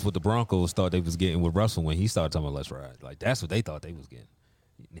 I know that's what the Broncos thought they was getting with Russell when he started talking about let's ride. Like that's what they thought they was getting.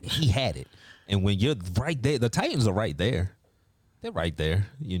 He had it, and when you're right there, the Titans are right there. They're right there.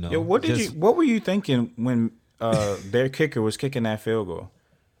 You know. Yo, what were you thinking when their kicker was kicking that field goal?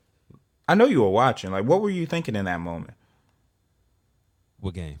 I know you were watching. Like, what were you thinking in that moment?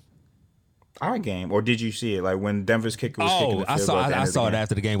 What game? Our game, or did you see it? Like when Denver's kicker was kicking the field goal. I saw it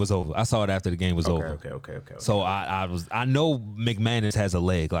after the game was over. I saw it after the game was over. Okay. So I know McManus has a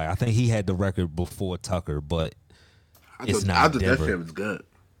leg. Like I think he had the record before Tucker, but it's not I thought that Denver. shit was good.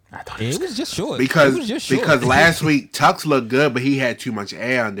 I thought It was just short. Because it was just short. because last week Tux looked good, but he had too much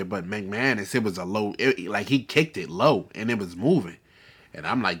air under. But McManus, it was a low. Like he kicked it low and it was moving, and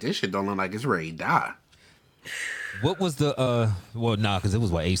I'm like, this shit don't look like it's ready to die. What was the because it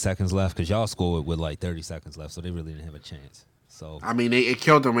was 8 seconds left because y'all scored with like 30 seconds left, so they really didn't have a chance. So I mean, it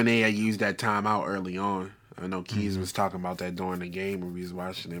killed them when they had used that timeout early on. I know Keys was talking about that during the game when we was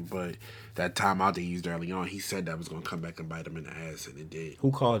watching it, but that timeout they used early on, he said that was going to come back and bite him in the ass, and it did.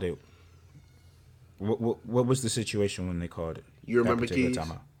 Who called it? What was the situation when they called it? You remember, that particular Keys?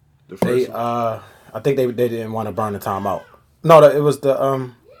 timeout? The first one? I think they didn't want to burn the timeout. No, it was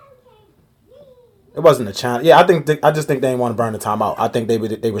the it wasn't a challenge. Yeah, I just think they didn't want to burn the timeout. I think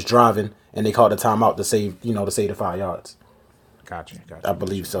they was driving and they called the timeout to save the 5 yards. Gotcha. I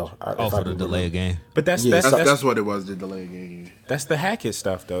believe so. for the delay game. But that's That's what it was, the delay game. That's the Hackett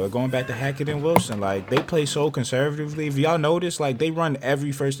stuff, though. Going back to Hackett and Wilson, like they play so conservatively. If y'all notice, like they run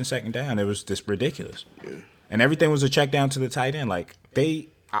every first and second down. It was just ridiculous, and everything was a check down to the tight end. Like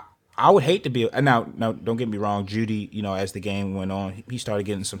I would hate to be now. Don't get me wrong, Judy. As the game went on, he started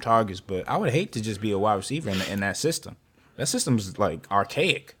getting some targets, but I would hate to just be a wide receiver in that system. That system's like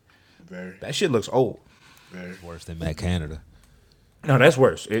archaic. Very, That shit looks old. very. Worse than Matt Canada. No, that's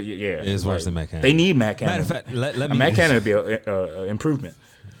worse. It is worse than Matt Canada. They need Matt Canada. Matter of fact, let me Matt Canada be an improvement.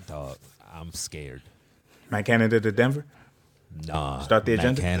 Dog, I'm scared. Matt Canada to Denver. Nah. Start the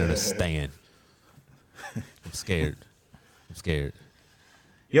agenda? Matt Canada staying. I'm scared.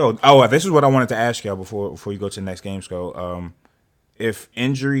 Yo, this is what I wanted to ask y'all before you go to the next game, Skull. If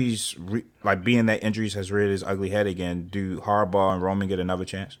injuries, being that injuries has reared its ugly head again, do Harbaugh and Roman get another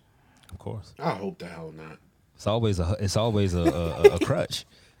chance? Of course. I hope the hell not. It's always a crutch.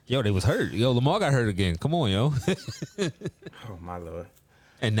 Yo, they was hurt. Yo, Lamar got hurt again. Come on, yo. Oh my lord!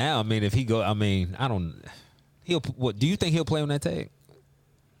 And now, I mean, if he go, I mean, I don't. What do you think he'll play on that tag?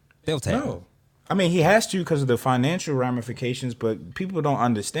 They'll tag. No, I mean he has to because of the financial ramifications, but people don't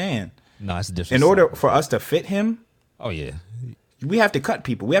understand. No, it's different. In order for us to fit him, oh yeah, we have to cut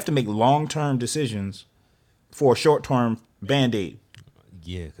people. We have to make long-term decisions for a short-term Band-Aid.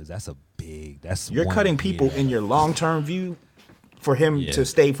 yeah, because that's a big. You're cutting people in your long-term view for him to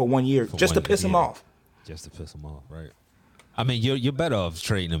stay for 1 year just to piss him off. Just to piss him off, right? I mean, you're better off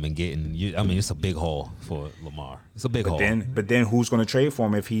trading him and getting. I mean, it's a big haul for Lamar. It's a big haul. But then who's going to trade for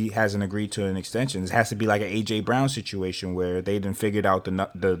him if he hasn't agreed to an extension? It has to be like an AJ Brown situation where they done figured out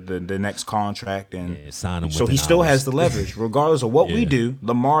the next contract and sign him. So he still has the leverage, regardless of what we do.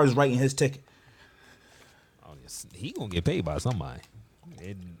 Lamar is writing his ticket. Oh, he gonna get paid by somebody.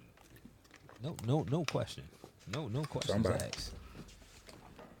 No question. No questions Somebody. asked.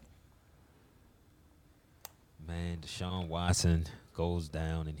 Man, Deshaun Watson goes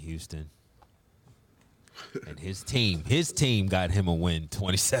down in Houston. And his team got him a win,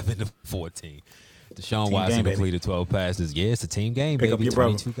 27-14. Deshaun Team Watson game, baby. completed 12 passes. Yeah, it's a team game, Pick up baby. your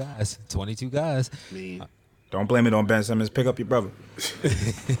brother. 22 guys. I mean, Don't blame it on Ben Simmons. Pick up your brother.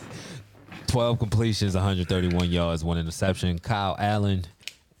 12 completions, 131 yards, 1 interception. Kyle Allen,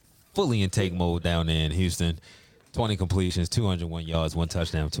 fully in take mode down there in Houston. 20 completions, 201 yards, 1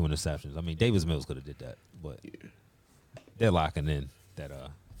 touchdown, 2 interceptions. I mean, Davis Mills could have did that, but they're locking in that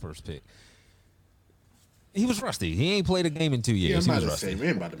first pick. He was rusty. He ain't played a game in 2 yeah, years. I'm He about was to say, rusty. we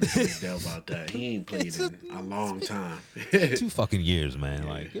ain't about to make a big deal about that. He ain't played in a long time. 2 fucking years, man.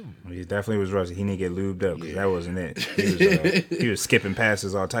 Like, give him- He definitely was rusty. He didn't get lubed up because that wasn't it. He was skipping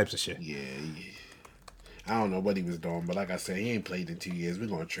passes, all types of shit. Yeah. I don't know what he was doing, but like I said, he ain't played in 2 years. We're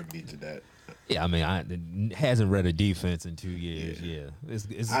going to attribute it to that. yeah, I mean, I hasn't read a defense in 2 years. Yeah,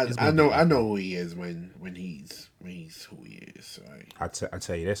 it's I been- know who he is when he's who he is. So I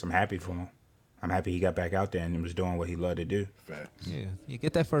tell you this, I'm happy for him. I'm happy he got back out there and was doing what he loved to do. facts. Yeah, you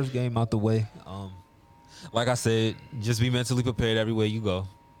get that first game out the way. Like I said, just be mentally prepared everywhere you go,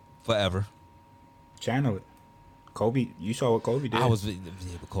 forever. Channel it. Kobe, you saw what Kobe did. I was,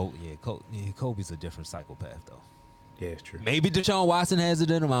 but Kobe's a different psychopath though. Yeah, it's true. Maybe Deshaun Watson has it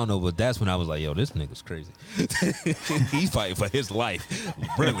in him. I don't know, but that's when I was like, yo, this nigga's crazy. He's fighting for his life.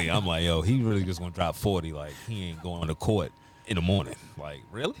 Really, I'm like, yo, he really just gonna drop 40. Like he ain't going to court in the morning. Like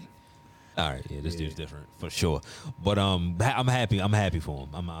really? All right, yeah, this dude's different for sure. But I'm happy. I'm happy for him.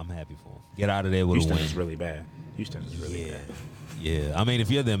 I'm happy for him. Get out of there with Houston a win. is really bad. Houston is really Yeah. bad. Yeah, I mean,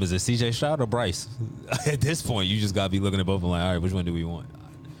 if you're them, is it CJ Stroud or Bryce? At this point, you just gotta be looking at both and like, all right, which one do we want?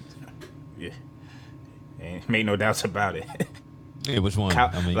 Yeah. Ain't make no doubts about it. Yeah, which one?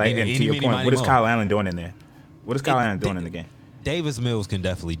 Kyle, I mean, like, and to your meeny, point, miny, what is mo. Kyle Allen doing in there? What is Kyle Allen doing in the game? Davis Mills can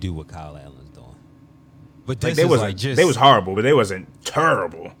definitely do what Kyle Allen's doing, but this Like they is wasn't, like just they was horrible, but they wasn't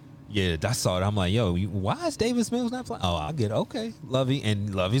terrible. yeah. I saw it. I'm like, yo, why is Davis Mills not playing? Oh, I'll get okay, Lovey,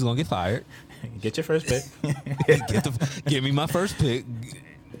 and Lovey's gonna get fired. Get your first pick. Give me my first pick.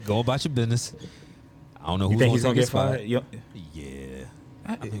 Go about your business. I don't know You who's think he's gonna gonna take get his spot. fired? Yep. Yeah.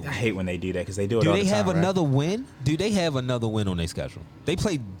 I hate when they do that because they do it Do all they the time. have right? another win? Do they have another win on their schedule? They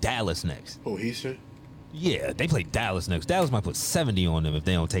play Dallas next. Oh, Houston? Yeah, they play Dallas next. Dallas might put 70 on them if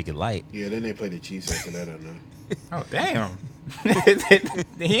they don't take it light. Yeah, then they play the Chiefs after that. I don't know. Oh damn!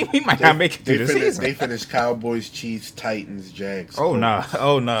 he might not make it through the season. They finished Cowboys, Chiefs, Titans, Jags. Oh no!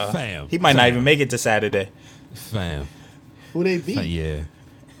 Oh no! Fam. He might not Fam. even make it to Saturday. Fam. Who they beat? Yeah.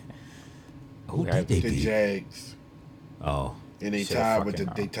 Who did they The beat? Jags. Oh. And they Shit, tied with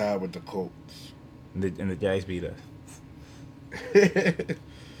fucking the Colts. And the Jags beat us.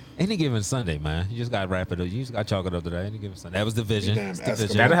 Any given Sunday, man. You just got to wrap it up. You just got to chalk it up today. Any given Sunday. That was division. Damn, It's Eskimo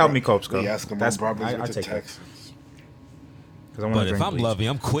division. That'll help me cope, The Scott. Eskimo That's- brothers I with the take that. Texans. Because I want But to if drink I'm bleach. Lovey,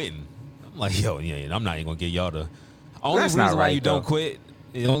 I'm quitting. I'm like, yo, yeah, I'm not even going to get y'all the... Only That's reason not why right, you don't though. quit...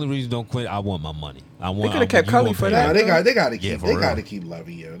 The only reason you don't quit, I want my money. I want. coulda kept you Cully gonna for pay that. me. Nah, they got to Yeah, keep. for They real. got to keep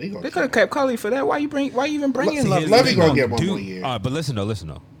Lovey. Yo, They could have kept Cully for that. Why you even bring in See, Lovey? here's Lovey the thing, gonna though. get one more year. All right, but listen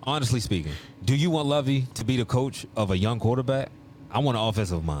though. Honestly speaking, do you want Lovey to be the coach of a young quarterback? I want an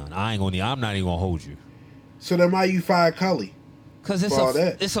offensive mind. I'm not even gonna hold you. So then why you fire Cully? Cause For all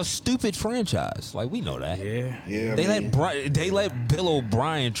that. it's a stupid franchise. Like we know that. Yeah. Yeah, They let Bill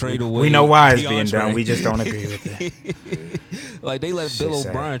O'Brien trade away. We know why it's being DeAndre. done. We just don't agree with it. Like they let Shit Bill sad.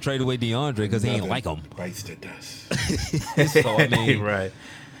 O'Brien trade away DeAndre because he ain't like him. Bites the dust. So I mean, right.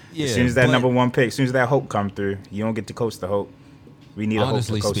 yeah. As soon as that but number one pick, as soon as that hope come through, you don't get to coach the hope. We need a hope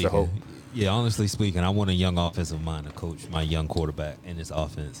to coach the hope. honestly speaking, I want a young offensive mind to coach my young quarterback in this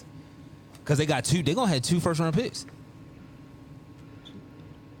offense. Because they got two. They're gonna have 2 first-round picks.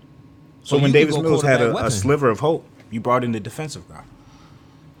 So you when could Davis go Mills had quarterback a weapon. sliver of hope, you brought in the defensive guy,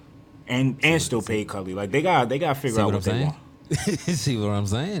 and still paid Cully. Like they got to figure See out what I'm what they saying? want. See what I'm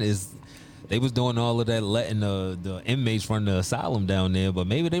saying is they was doing all of that, letting the inmates run the asylum down there, but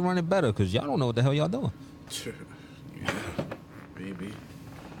maybe they run it better because y'all don't know what the hell y'all doing. Yeah, maybe.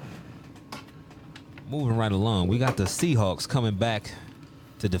 Moving right along, we got the Seahawks coming back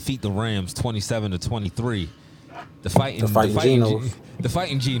to defeat the Rams 27-23. The fighting Genos. The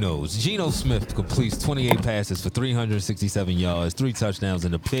fighting Genos. Geno Smith completes 28 passes for 367 yards, 3 touchdowns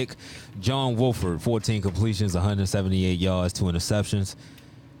and a pick. John Wolford, 14 completions, 178 yards, 2 interceptions.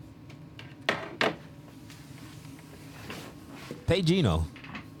 Pay Geno.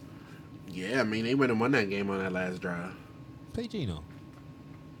 Yeah, I mean they went and won that game on that last drive. Pay Geno.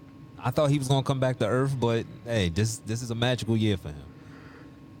 I thought he was gonna come back to earth, but hey, this is a magical year for him.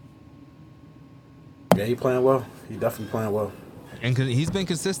 Yeah, he playing well. He definitely playing well. And he's been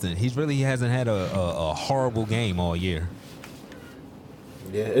consistent. He hasn't had a horrible game all year.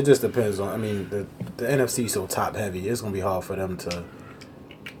 Yeah, it just depends on. I mean, the NFC so top heavy. It's gonna be hard for them to.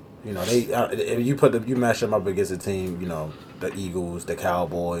 You know, if you match them up against a team, you know, the Eagles, the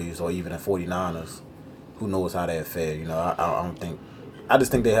Cowboys, or even the 49ers, who knows how they'll fare. You know, I don't think. I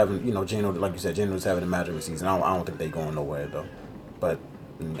just think they haven't. You know, Geno, like you said, Geno's having a magical season. I don't think they going nowhere though. But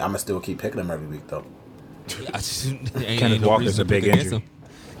I'm gonna still keep picking them every week though. Kenneth Walker's a big injury.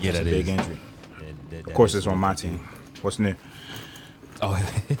 Yeah, that's that a big is. injury. Of course, it's on my team. What's new? Oh,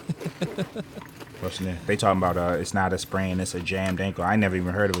 What's new? They talking about it's not a sprain, it's a jammed ankle. I never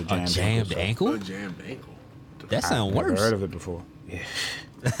even heard of a jammed ankle. A jammed ankle. That sounds Never worse. heard of it before. Yeah.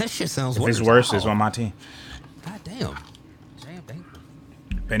 That shit sounds If worse. it's worse, Oh, it's on my team. God damn. Jammed ankle.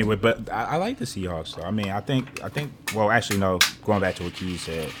 Anyway, but I like the Seahawks. Though. I mean, I think. Well, actually, no. Going back to what Keys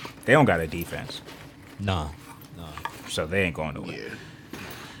said, they don't got a defense, Nah. so they ain't going nowhere. Yeah.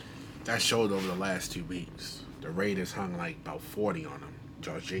 That showed over the last 2 weeks. The Raiders hung like about 40 on them.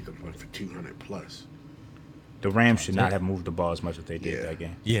 Josh Jacobs went for 200 plus. The Rams should not have moved the ball as much as they did that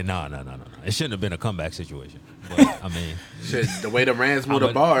game. Yeah, no. It shouldn't have been a comeback situation. But, I mean, Shit, the way the Rams moved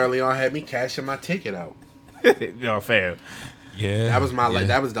the ball early on had me cashing my ticket out. No, fair. yeah. That was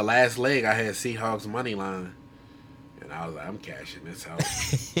that was the last leg. I had Seahawks money line, and I was like, I'm cashing this out.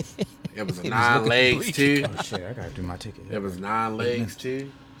 It was a 9 legs bleak. too. Oh, shit, I gotta do my ticket. It was 9 legs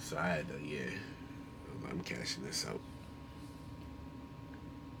too. So I had to, I'm cashing this out.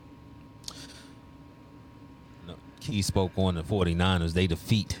 No, Key spoke on the 49ers. They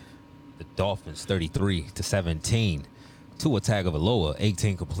defeat the Dolphins 33-17. Tua Tagovailoa,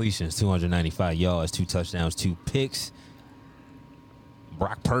 18 completions, 295 yards, 2 touchdowns, 2 picks.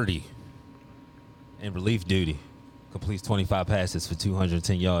 Brock Purdy in relief duty completes 25 passes for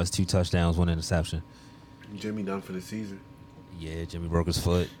 210 yards, 2 touchdowns, 1 interception. Jimmy done for the season. Yeah, Jimmy broke his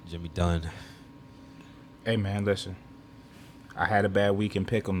foot. Jimmy done. Hey, man, listen. I had a bad week in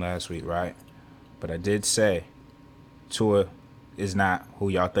Pick'em last week, right? But I did say Tua is not who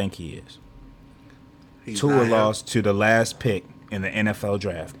y'all think he is. He's Tua not him. lost to the last pick in the NFL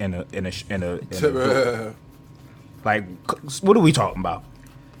draft. Like, what are we talking about?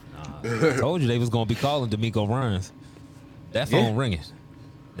 I told you they was going to be calling D'Amico Ryans. That phone ringing.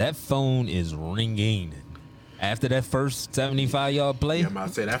 That phone is ringing. After that first 75-yard play. Yeah, I'm about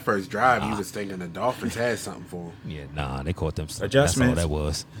to say that first drive, he was thinking the Dolphins had something for him. Yeah, nah, they caught them. Adjustments. That's all that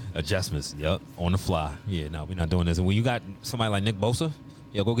was. Adjustments. Yep, on the fly. Yeah, no, we're not doing this. And when you got somebody like Nick Bosa,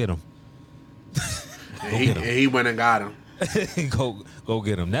 yeah, go get him. And he went and got him. go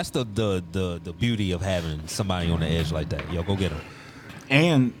get him. That's the beauty of having somebody on the edge like that. Yo, go get him.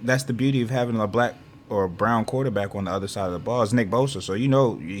 And that's the beauty of having a black or a brown quarterback on the other side of the ball. It's Nick Bosa, so you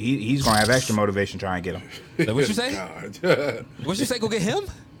know he's going to have extra motivation trying to get him. Like, what you say? God. What you say? Go get him?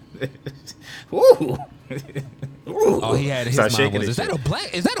 Ooh. Oh, he had his Start mind shaking was. his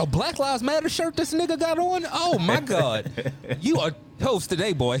Is that a Black Lives Matter shirt this nigga got on? Oh my God, you are toast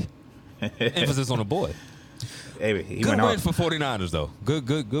today, boy. Emphasis on the boy. Hey, he Good went win off. for 49ers though.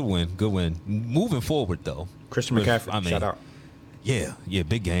 Good win. Moving forward though. Christian McCaffrey, shout out. Yeah,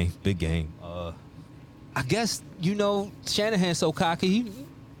 big game. I guess Shanahan's so cocky.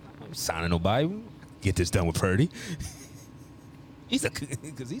 I'm signing nobody. Get this done with Purdy.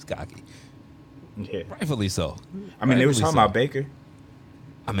 Because he's cocky. Yeah. Rightfully so. I mean, they was Rightfully talking so. about Baker.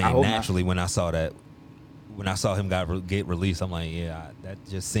 I mean, I hope naturally, when I saw him get released, I'm like, yeah, that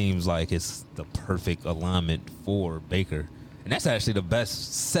just seems like it's the perfect alignment for Baker. And that's actually the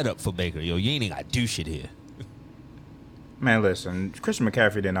best setup for Baker. Yo, you ain't even got to do shit here. Man, listen, Christian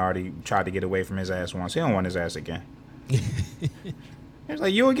McCaffrey didn't already try to get away from his ass once. He don't want his ass again. He was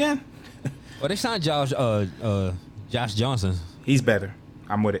like, you again? Well, they signed Josh Johnson. He's better.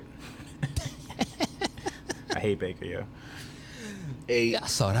 I'm with it. I hate Baker, yo. Hey, I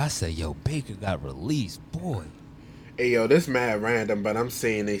saw that. I said, yo, Baker got released. Boy. hey, yo, this mad random, but I'm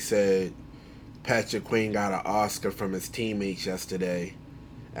seeing they said Patrick Queen got an Oscar from his teammates yesterday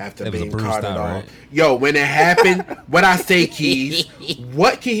after That was a being bruised carted out, off. right? Yo, when it happened, what I say, Keys,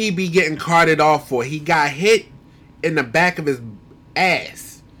 what can he be getting carted off for? He got hit in the back of his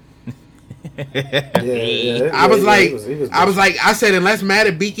ass. I said, unless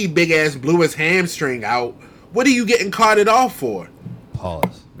Matabiki big ass blew his hamstring out, what are you getting carted off for?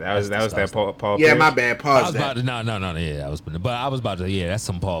 Pause. That was that Paul Yeah, Pierce? my bad. I Pause was that. about to no, yeah, I was about to, yeah, that's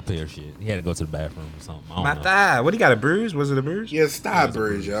some Paul Pierce shit. He had to go to the bathroom or something. I My don't know. thigh. What, he got a bruise? Was it a bruise? Yeah, thigh was a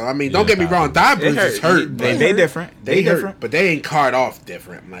bruise, bruise. yo. I mean, Yeah, don't get me thigh wrong. bruise. Thigh bruises hurt, but They different. They hurt, different. but they ain't carved off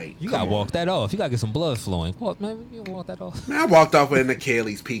different. Like, You come gotta on. walk that off. You gotta get some blood flowing. Walk, man, you walk that off. Man, I walked off with an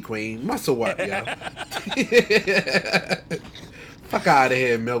Achilles, P Queen. Muscle up, yo. Fuck out of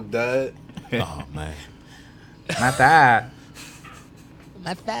here, Milk Dud. Oh man, My thigh.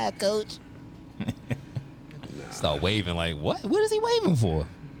 my thigh, coach. Start waving like what? What is he waving for?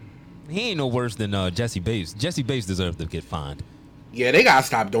 He ain't no worse than Jesse Bates. Jesse Bates deserves to get fined. Yeah, they gotta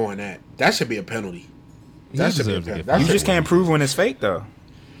stop doing that. That should be a penalty. He That should be a deserves to penalty. get fined. You just can't prove when it's fake though.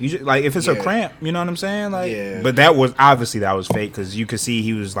 You just, like if it's a Yeah. cramp, you know what I'm saying? Like, Yeah. but that was obviously that was fake because you could see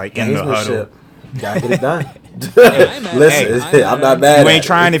he was like in the huddle. Gamesmanship. Gotta get it done. I ain't mad- Listen, hey, I'm not mad. You at ain't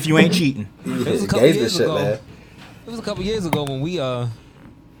trying if you ain't cheating. It was a couple years Gamesmanship, ago. man. It was a couple years ago when we I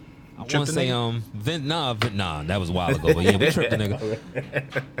want Tripped to the say nigga? nah, that was a while ago. But yeah, we tripped the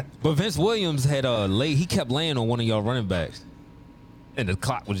nigga. But Vince Williams had he kept laying on one of y'all running backs, and the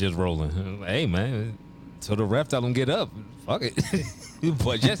clock was just rolling. Like, hey man, so the ref tell him get up. Fuck it.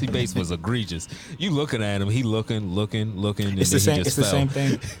 But Jesse Bates was egregious. You looking at him, he looking, and It's then the same. He It's just the fell. same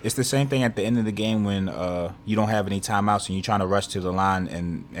thing. It's the same thing at the end of the game when you don't have any timeouts and you're trying to rush to the line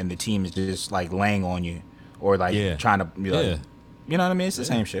and the team is just like laying on you or like Yeah. trying to be like, Yeah. you know what I mean? It's the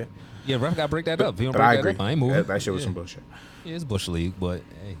same shit. Yeah, ref got to break that up. If he don't But break I that agree. up, I ain't moving. That shit was Yeah. some bullshit. Yeah, it's Bush League, but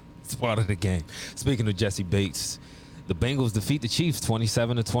hey, it's part of the game. Speaking of Jesse Bates, the Bengals defeat the Chiefs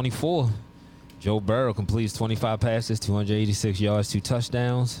 27-24. Joe Burrow completes 25 passes, 286 yards, 2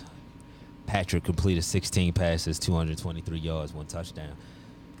 touchdowns. Patrick completed 16 passes, 223 yards, 1 touchdown.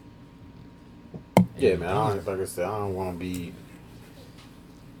 Yeah, man. Like I said, I don't want to be.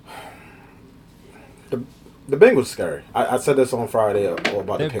 The Bengals scary. I said this on Friday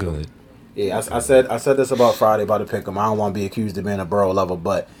about They're the pick 'em. good. Yeah, I said this about Friday about the pick 'em. I don't want to be accused of being a Burrow lover,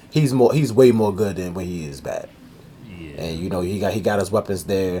 but he's way more good than when he is bad. Yeah. And you know he got his weapons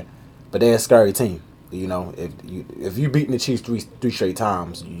there, but they're a scary team. You know, if you beating the Chiefs three straight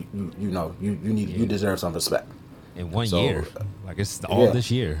times, you deserve some respect. In 1 So, year. Like it's all yeah.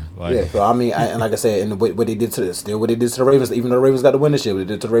 this year. Like, Yeah, so I mean, and like I said, and what they did to what they did to the Ravens, even though the Ravens got the win this year, what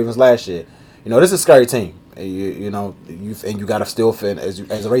they did to the Ravens last year. You know, this is a scary team. And you got to still fit as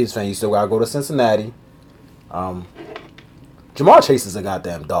a Ravens fan. You still got to go to Cincinnati. Jamar Chase is a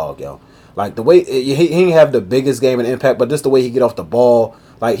goddamn dog, yo. Like the way he didn't have the biggest game and impact, but just the way he get off the ball,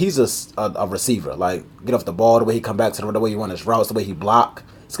 like he's a receiver. Like get off the ball, the way he come back to the way he run his routes, the way he block.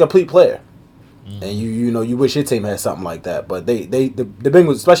 He's a complete player. And you wish your team had something like that. But the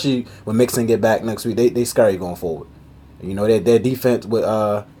Bengals, especially when Mixon get back next week, they scary going forward. You know, their defense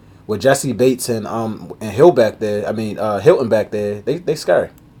with Jesse Bates and Hill back there. I mean Hilton back there. They scary.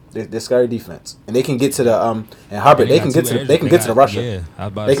 They're scary defense, and they can get to the and Hubbard. They can get to the rusher. Yeah, I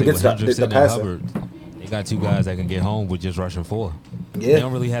was about They to can say get to with the Hendrickson and passer. Hubbard. They got 2 guys that can get home with just rushing 4. Yeah. They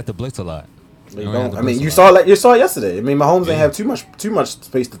don't really have to blitz a lot. They don't have don't. to I mean, blitz a you lot. saw it yesterday. I mean, Mahomes Yeah. ain't have too much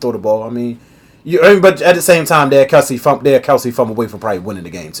space to throw the ball. I mean, but at the same time, Kelsey fumbled away from probably winning the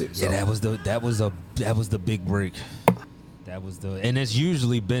game too. So. Yeah, that was the big break. That was and it's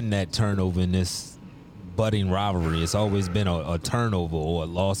usually been that turnover in this budding rivalry. It's always been a turnover or a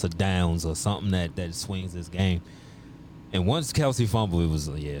loss of downs or something that swings this game. And once Kelsey fumbled, it was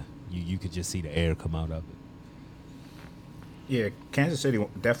you could just see the air come out of it. Yeah, Kansas City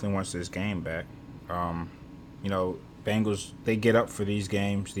definitely wants this game back. You know, Bengals, they get up for these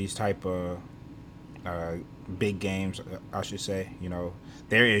games, these type of big games, I should say. You know,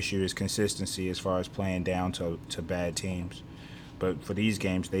 their issue is consistency as far as playing down to bad teams. But for these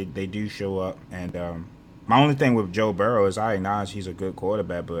games, they do show up. And my only thing with Joe Burrow is I acknowledge he's a good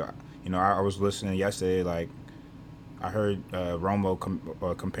quarterback, but, you know, I was listening yesterday, like, I heard Romo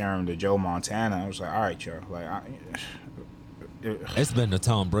compare him to Joe Montana. I was like, all right, Joe. Like, It's been the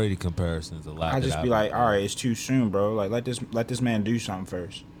Tom Brady comparisons a lot. I just be like, all right, it's too soon, bro. Like, let this man do something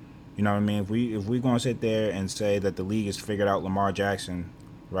first. You know what I mean? If we gonna sit there and say that the league has figured out Lamar Jackson,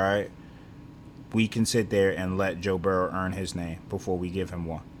 right? We can sit there and let Joe Burrow earn his name before we give him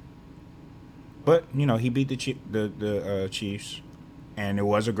one. But you know, he beat the Chiefs, and it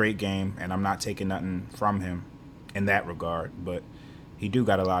was a great game. And I'm not taking nothing from him in that regard, but he do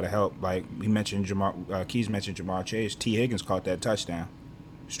got a lot of help. Like he mentioned, Keys mentioned Jamar Chase. T. Higgins caught that touchdown,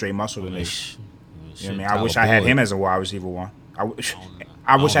 straight muscle the nigga. You know what I mean? I wish I had him as a wide receiver one.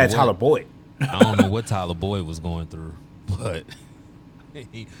 I wish I had Tyler Boyd. I don't know what Tyler Boyd was going through, but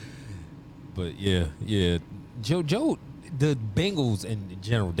yeah. Joe, the Bengals in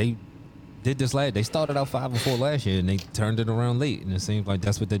general, did this last. They started out 5-4 last year, and they turned it around late. And it seems like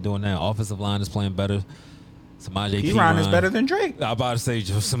that's what they're doing now. Offensive line is playing better. Samaje Perine is better than Drake. I'm about to say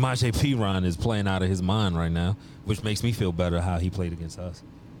Samaje Perine is playing out of his mind right now, which makes me feel better how he played against us.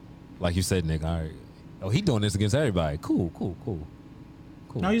 Like you said, Nick. All right. Oh, he doing this against everybody. Cool.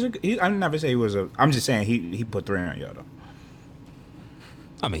 No, I never say he was a. I'm just saying he put 3 on y'all though.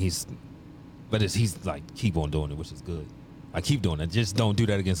 I mean, he's like keep on doing it, which is good. I keep doing it. Just don't do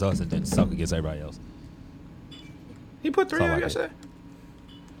that against us and then suck against everybody else. He put 3 on yesterday.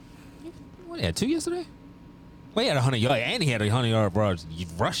 What, he had 2 yesterday? Well, he had 100 yards, and he had 100-yard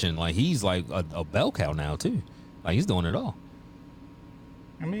rushing. Like, he's like a bell cow now, too. Like, he's doing it all.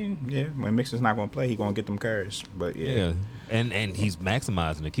 I mean, yeah, when Mixon's not going to play, he's going to get them carries. But, yeah. And he's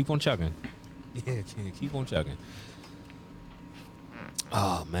maximizing it. Keep on chucking. Yeah, keep on chucking.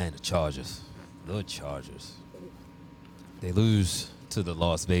 Oh, man, the Chargers. The Chargers. They lose to the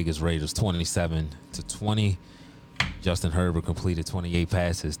Las Vegas Raiders 27-20. Justin Herbert completed 28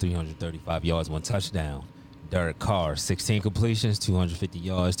 passes, 335 yards, 1 touchdown. Derek Carr, 16 completions, 250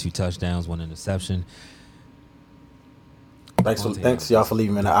 yards, 2 touchdowns, 1 interception. Thanks y'all for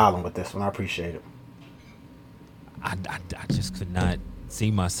leaving me in the island with this one. I appreciate it. I just could not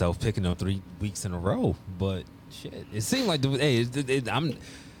see myself picking up 3 weeks in a row, but shit, it seemed like I'm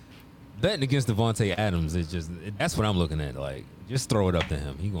betting against Devontae Adams. That's what I'm looking at. Like, just throw it up to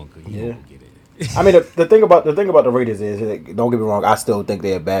him. He gonna get it. I mean, the thing about the Raiders is, don't get me wrong, I still think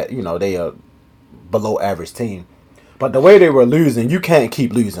they're bad. You know, they are below average team. But the way they were losing, you can't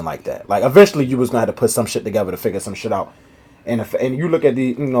keep losing like that. Like, eventually you was going to have to put some shit together to figure some shit out. And you look at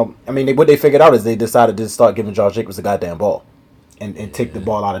what they figured out is they decided to start giving Josh Jacobs the goddamn ball and take the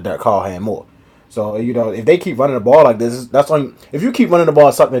ball out of Derek Carr hand more. So, if they keep running the ball like this, if you keep running the ball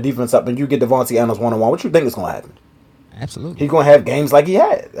and sucking the defense up and you get Devontae Adams one-on-one, what you think is going to happen? Absolutely. He's going to have games like he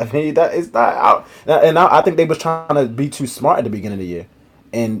had. I mean, that is not out. And I think they was trying to be too smart at the beginning of the year.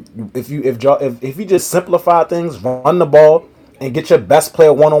 And if you just simplify things, run the ball, and get your best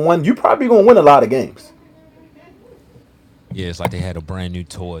player one-on-one, you probably going to win a lot of games. Yeah, it's like they had a brand new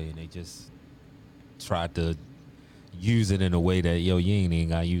toy and they just tried to use it in a way that, you ain't even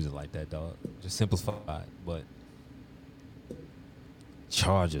got to use it like that, dog. Just simplify it. But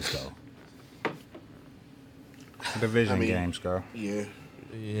Chargers, though. Division games, go. Yeah.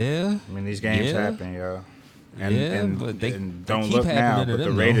 Yeah. I mean, these games happen, yo. And don't keep look now, but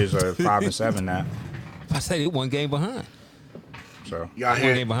the Raiders are 5-7 now. I say they 1 game behind. So Y'all 1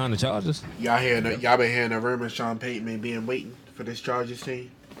 game behind the Chargers. Y'all been hearing the rumors Sean Payton may be waiting for this Chargers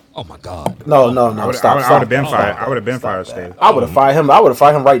team? Oh my God. No, stop. I would have been fired. I would have been fired. Steve. I would have fired him. I would have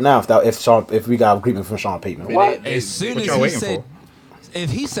fired him right now if we got agreement from Sean Payton. What? As soon What as y'all he waiting said, for? if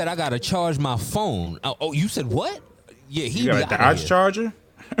he said I gotta charge my phone. Oh, you said what? Yeah, he You got a Dodge Charger?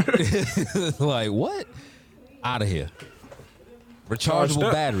 Like what? Out of here.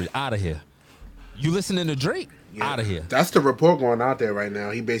 Rechargeable battery. Out of here. You listening to Drake? Out of here. That's the report going out there right now.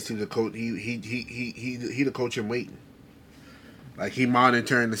 He basically the coach. He the coach in waiting. Like he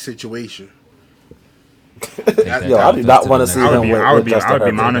monitoring the situation. Yo, I do not want to see him. I would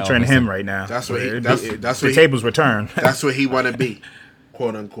be monitoring him right now. That's what he. That's the tables were turned. That's what he want to be,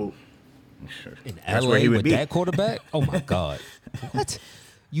 quote unquote. In That's LA where he would with be. that quarterback? Oh my God. What?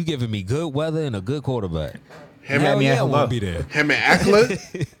 You giving me good weather and a good quarterback? Him Hell and yeah, I want to be there. him and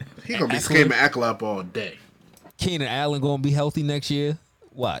Eckler. He gonna be screaming Eckler up all day. Keenan Allen gonna be healthy next year.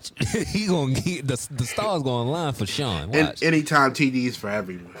 Watch. He gonna get the stars gonna line for Sean. And Watch. anytime TDs for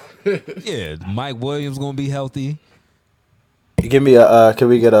everyone. Yeah, Mike Williams gonna be healthy. Give me can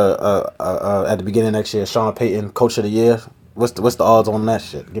we get a at the beginning of next year, Sean Payton Coach of the Year? What's the odds on that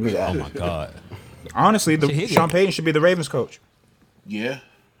shit? Give me that. Oh my God. Honestly, Shit, Sean Payton should be the Ravens coach. Yeah.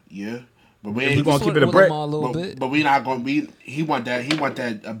 But we He ain't gonna keep it a brick. but we not gonna be. He want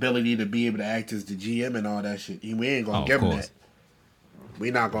that ability to be able to act as the GM and all that shit. We ain't gonna give him that. We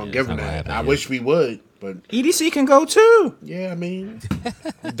not gonna give him not gonna that. happen, I yeah. wish we would, but EDC can go too. yeah, I mean,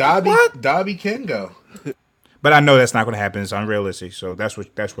 Dobby can go. But I know that's not going to happen. It's unrealistic. So that's where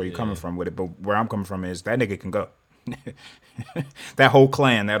you're coming from with it. But where I'm coming from is that nigga can go. That whole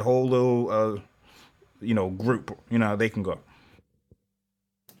clan, that whole little, group, they can go.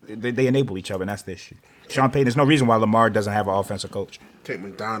 They enable each other, and that's this shit. Sean Payton, there's no reason why Lamar doesn't have an offensive coach. Take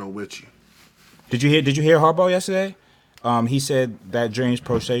McDonald with you. Did you hear Harbaugh yesterday? He said that James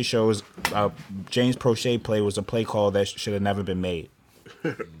Prochet play was a play call that should have never been made.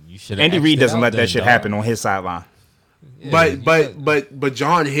 You should. Andy Reid doesn't let that shit happen on his sideline. Yeah, but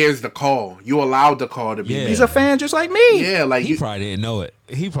John hears the call. You allowed the call to be. Yeah. made. He's a fan just like me. Yeah, like he you, probably didn't know it.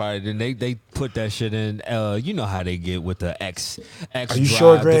 He probably didn't. They put that shit in. You know how they get with the X. Are you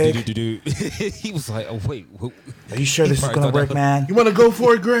sure, Greg? He was like, oh wait. Are you sure this is probably gonna thought work, that- man? you want to go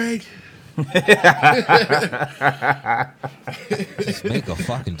for it, Greg? Just make a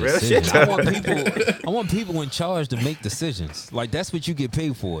fucking Real decision. shit. I want people in charge to make decisions. Like that's what you get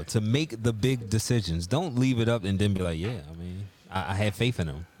paid for, to make the big decisions. Don't leave it up and then be like, yeah, I mean, I had faith in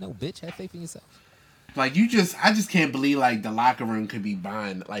them. No, bitch, have faith in yourself. Like I just can't believe like the locker room could be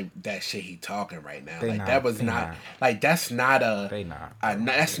buying like that shit he talking right now. They Like not. that was They not not. like that's not They not.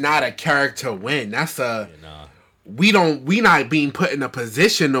 that's not a character win. That's a Nah. we not being put in a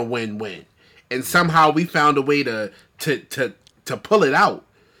position to win, and somehow we found a way to pull it out.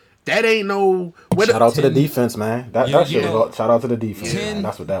 That ain't no Shout out to the defense, man. That Yeah, shit yeah. was. Shout out to the defense. 10 man.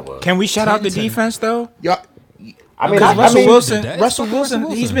 That's what that was. Can we shout out the 10-10. defense though? y'all. I mean, Because I Russell mean, Wilson, That's Russell fucking Wilson,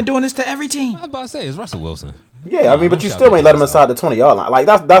 Russell he's Wilson. been doing this to every team. I was about to say it's Russell Wilson. yeah, I mean, but you Shout still out ain't let him to inside the 20-yard line. Like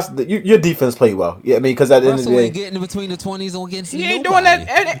that's your defense played well. Yeah, I mean, because at the end of the Russell day, ain't getting in between the 20s on against He ain't doing that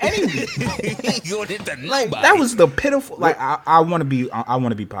any. He ain't going into Like nobody. that was the pitiful. Like I want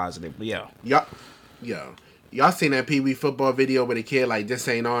to be positive, but yeah. Y'all seen that Pee Wee football video with a kid like this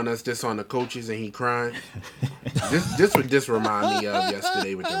ain't on us, this on the coaches, and he crying. this remind me of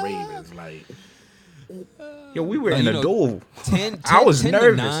yesterday with the Ravens. Like Yo, we were Like, in you a know, duel. 10, I was 10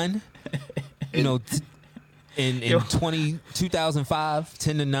 nervous. To 9, you know, in 2005,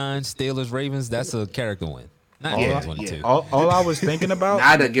 10 to 9, Steelers Ravens. That's a character win. Not Yeah, 22. yeah. All I was thinking about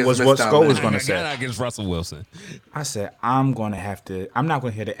Not against was what Mr. Skull was Atlanta. going to say. Not against Russell Wilson. I said I'm not going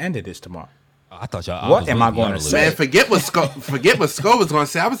to hear the end of this tomorrow. I thought y'all. What was am I waiting for y'all gonna to say? lose. man, forget what Skull was gonna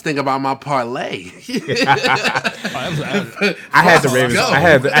say. I was thinking about my parlay. I had the Ravens. go.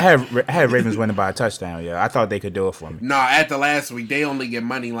 I had Ravens winning by a touchdown. Yeah, I thought they could do it for me. No, after last week, they only get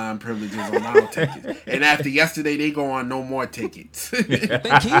money line privileges on our tickets. And after yesterday, they go on no more tickets.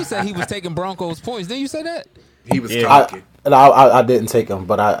 Then Key said he was taking Broncos points. Didn't you say that? He was Yeah. talking. I didn't take him,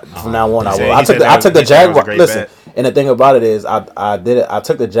 but from now on I said- will. he I took said the, I that took was- the he said that was a Jaguar. great Listen, bet. and the thing about it is, I did it. I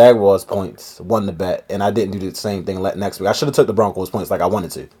took the Jaguars points, won the bet, and I didn't do the same thing next week. I should have took the Broncos points like I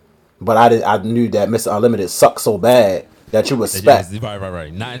wanted to, but I knew that Mr. Unlimited sucked so bad that you respect.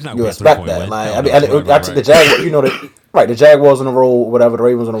 Right. It's not You a respect 3-point that. win. Like No, I mean, no, I took the Jaguars. You know the Jaguars on the roll, whatever. The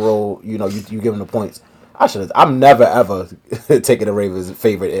Ravens on the roll. You know, you give them the points. I should have. I'm never ever taking the Ravens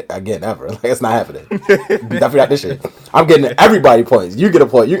favorite again ever. Like it's not happening. Definitely not this shit. I'm getting everybody points. You get a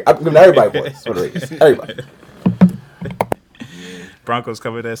point. I'm giving everybody points for the Ravens. Everybody. Broncos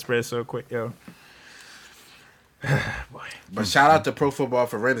covered that spread so quick, yo. But shout out to Pro Football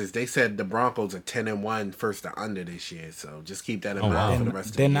Forensics. They said the Broncos are 10-1 first to under this year. So just keep that in mind wow. for the rest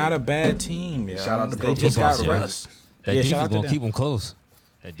of the They're year. not a bad team, yo. Shout out to They Pro just Football got Forensics. rust. That Yeah, shout defense out to gonna them. keep them close.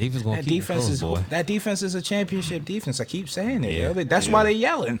 That defense gonna That keep defense them is close, boy. that defense is a championship defense. I keep saying it. Yeah. Yo. That's why they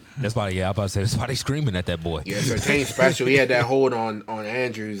yelling. That's why. Yeah, I'm about to say that's why they screaming at that boy. Yeah, Surtain special. He had that hold on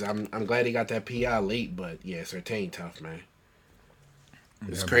Andrews. I'm glad he got that PI late, but yeah, Surtain tough, man.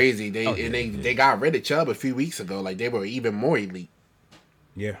 It's crazy. They got rid of Chubb a few weeks ago. Like they were even more elite.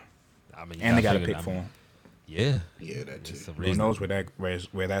 Yeah, I mean, and they got a figure pick it for out. him. Yeah. Yeah, that too. It's a Who reason. knows where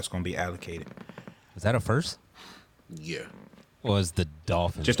that's going to be allocated? Is that a first? Yeah. Or is the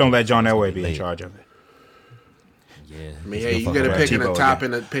Dolphins? Just don't let John It's gonna Elway be in late. charge of it. Yeah. I mean, hey, you get a pick in the top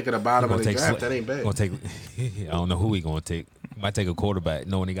and a pick at the bottom of the draft. That ain't bad. Gonna take. I don't know who he gonna take. He might take a quarterback,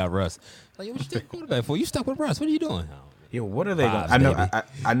 knowing he got Russ. Like, yo, what you take a quarterback for? You stuck with Russ. What are you doing? Yo, what are they going? Vibes, I know, baby.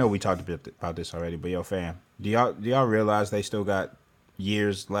 I know we talked a bit about this already, but yo, fam, do y'all realize they still got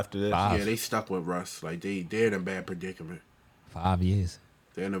years left of this? Five. Yeah, they stuck with Russ. Like they're in a bad predicament. 5 years.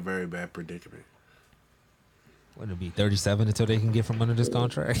 They're in a very bad predicament. Wouldn't it be 37 until they can get from under this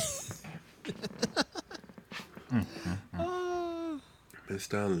contract?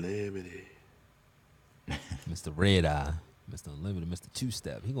 Mr. Unlimited. Mr. Red Eye, Mr. Unlimited, Mr. Two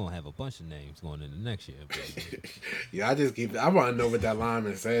Step. He gonna have a bunch of names going into next year. Baby. Yeah, I want to know what that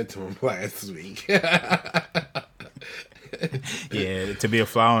lineman said to him last week. Yeah, to be a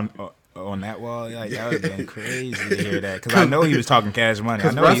fly on that wall, like that would have been crazy to hear that. Because I know he was talking cash money.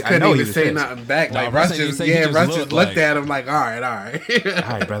 I know Russ he couldn't was even say pissed. nothing back. Nah, Like Russ Russ ain't just, say, he just Russ looked just looked like- at him like, all right. All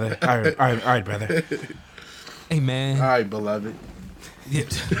right, brother. All right, brother. Hey man, All right, beloved. yeah.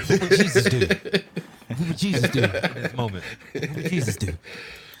 What would Jesus do? What would Jesus do in this moment? What would Jesus do?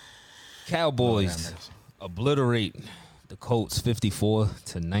 Cowboys obliterate the Colts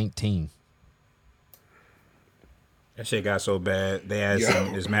 54-19. That shit got so bad. They asked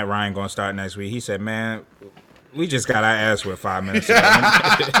him, "Is Matt Ryan going to start next week?" He said, "Man, We just got our ass with 5 minutes ago.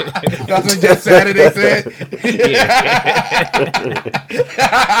 That's what just Saturday said.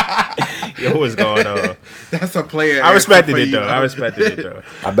 Yo, what's going on? That's a player. I respected it though.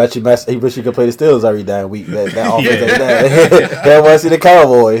 I bet you he wish he could play the Steelers every damn week. That offense ain't that. They want to see the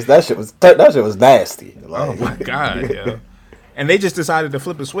Cowboys. That shit was nasty. Like, Oh my god, yo. And they just decided to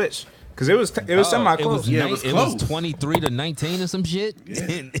flip a switch because it was semi close. Yeah, it was It close. was 23-19 or some shit.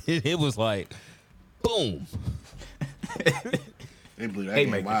 And it was like, boom. They blew that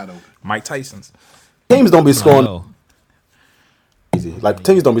Haymaker. game wide open. Mike Tyson's. teams don't be scoring Yo, easy. Like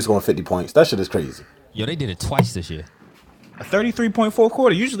teams don't be scoring 50 points. That shit is crazy. they did it twice this year. A 33.4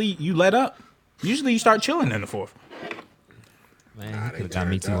 quarter. Usually you let up. Usually you start chilling in the fourth. Man, he could have got turned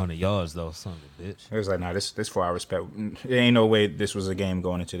me up. 200 yards though, son of a bitch. It was like, nah, this for our respect. There ain't no way this was a game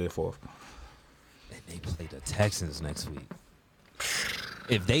going into the fourth. And they play the Texans next week.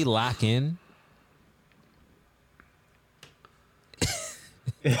 If they lock in,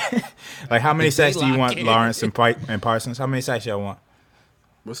 Like, how many If they sacks do you lock want, in. Lawrence and Parsons? How many sacks y'all want?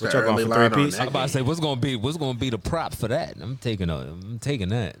 What's What the y'all going early for, line on three-piece? I'm that about to game? say what's gonna be the prop for that. I'm taking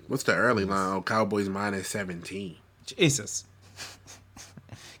that. What's the early line on Cowboys minus 17? Jesus.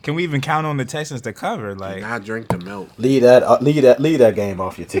 Can we even count on the Texans to cover? Like, Not drink the milk. Leave that game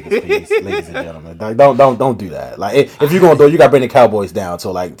off your tickets, please, ladies and gentlemen. Like, don't do that. Like if you're gonna do it, you gotta bring the Cowboys down to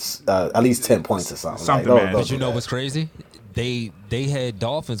like at least 10 points or something. Something, Like, man. don't But you do know that. what's crazy? They had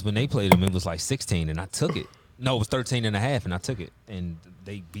Dolphins when they played them. It was like 16, and I took it. No, it was 13 and a half, and I took it, and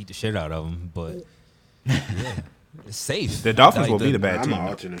they beat the shit out of them. But yeah, it's safe. the Dolphins Like will be the bad I'm team. an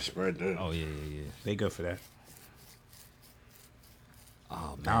alternate spread there. Oh yeah. They good for that.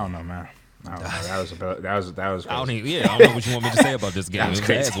 Oh I man. don't know, man. I don't know. That was I don't crazy. even. Yeah, I don't know what you want me to say about this game. That was It was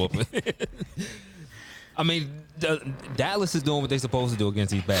crazy. ass whooping. I mean, Dallas is doing what they're supposed to do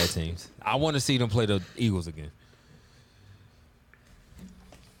against these bad teams. I want to see them play the Eagles again.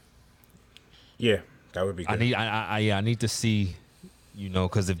 Yeah, that would be good. I need to see,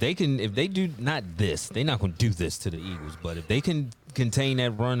 because if they do not this, they're not going to do this to the Eagles. But if they can contain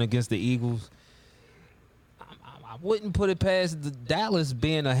that run against the Eagles, I wouldn't put it past the Dallas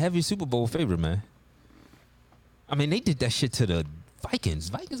being a heavy Super Bowl favorite, man. I mean, they did that shit to the Vikings.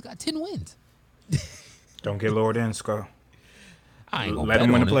 Vikings got 10 wins. Don't get lured in, Skull. I ain't gonna Let bet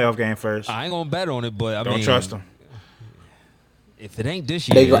them win on the it. playoff game first. I ain't gonna bet on it, but I Don't mean, trust them. If it ain't this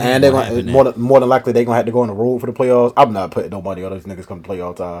year, They're gonna more than likely they're gonna have to go on the road for the playoffs. I'm not putting no money on those niggas come to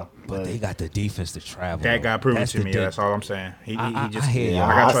playoff time. but they got the defense to travel. That guy proved it That's to the me. thing. That's all I'm saying. He just. I hear you. I I,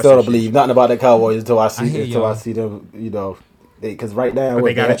 got trust still don't issues. believe nothing about the Cowboys until I I hear y'all. see them. Because right now But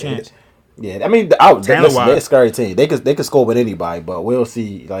they got a chance. Yeah, I mean, Talent-wise. they're a scary team. They could score with anybody, but we'll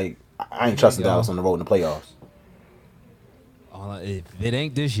see. Like I ain't trusting you go. Dallas on the road in the playoffs. If it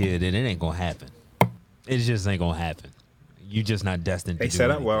ain't this year, then it ain't gonna happen. It just ain't gonna happen. You just not destined to They do set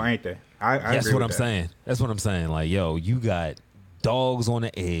up anything. well, ain't they? I That's agree what with I'm that. saying. That's what I'm saying. Like, yo, you got dogs on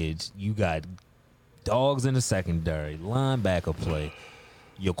the edge. You got dogs in the secondary, linebacker play.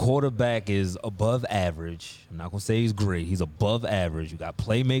 Your quarterback is above average. I'm not gonna say he's great. He's above average. You got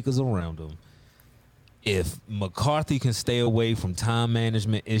playmakers around him. If McCarthy can stay away from time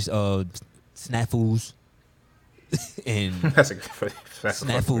management, snafus, and That's a funny one.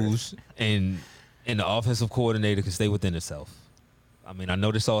 snafus, and the offensive coordinator can stay within itself. I mean, I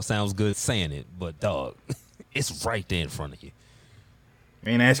know this all sounds good saying it, but dog, it's right there in front of you.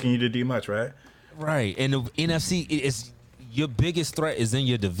 Ain't asking you to do much, right? Right, and the NFC is your biggest threat is in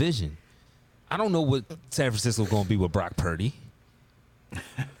your division. I don't know what San Francisco's going to be with Brock Purdy.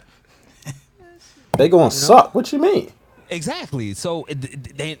 They gonna suck. What you mean? Exactly. So,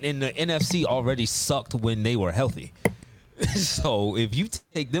 they in the NFC already sucked when they were healthy. So, if you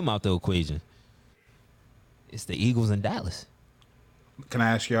take them out the equation, it's the Eagles and Dallas. Can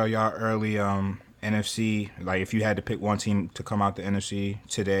I ask y'all early NFC? Like, if you had to pick one team to come out the NFC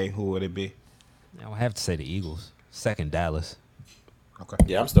today, who would it be? I would have to say the Eagles. Second, Dallas. Okay.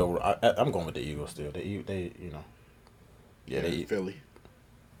 Yeah, I'm going with the Eagles still. They Philly.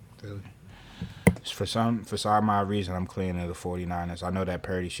 For some odd reason, I'm clearing of the 49ers. I know that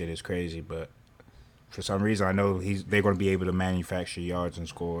Purdy shit is crazy, but for some reason, I know they're going to be able to manufacture yards and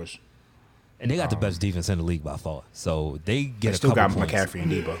scores. And they got the best defense in the league by far. So they get They a still got couple points. McCaffrey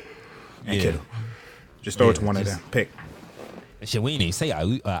and Debo and Yeah. Kittle. Just throw it to Yeah, one of just- them. Pick. And shit, we ain't even say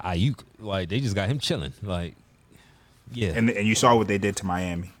Ayuk. Like, they just got him chilling. Like, yeah. And you saw what they did to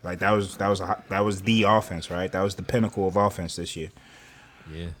Miami. Like that was the offense, right? That was the pinnacle of offense this year.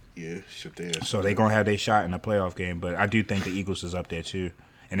 Yeah. Yeah, shit there. So they're gonna have their shot in the playoff game. But I do think the Eagles is up there too.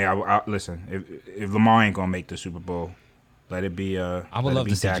 And listen, if Lamar ain't gonna make the Super Bowl, Let it be. I would love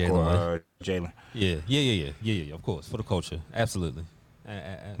to see Dak Jalen. or Jalen. Yeah. Of course, for the culture, absolutely.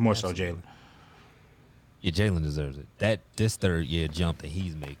 More so Absolutely. Jalen. Yeah, Jalen deserves it. This third year jump that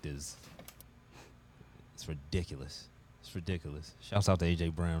he's made is it's ridiculous. It's ridiculous. Shouts out to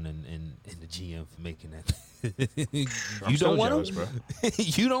AJ Brown and the GM for making that. I'm You still don't want jealous, him? bro.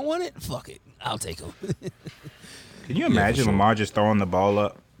 You don't want it? Fuck it. I'll take him. Can you imagine sure. Lamar just throwing the ball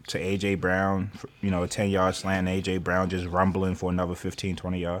up to A.J. Brown, a 10-yard slant, and A.J. Brown just rumbling for another 15,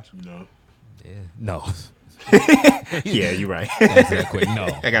 20 yards? No. Yeah. No. Yeah, you're right. That's that quick. No.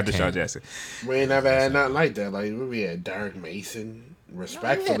 I got the Shaw Can't. Jackson. We ain't never had nothing like that. Like we had Derek Mason,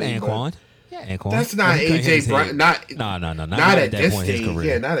 respectfully. but Anquan. Yeah, Anquan. That's not He couldn't hit AJ his Brown. head. Not No. Not at that this point in his stage.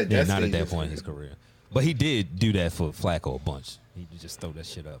 career. Yeah, not at that Not at stage that of point in his career. But he did do that for Flacco a bunch. He would just throw that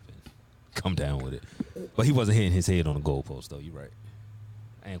shit up and come down with it. But he wasn't hitting his head on the goalpost, though. You're right.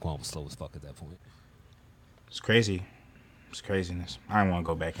 Anquan was slow as fuck at that point. It's crazy. It's craziness. I don't want to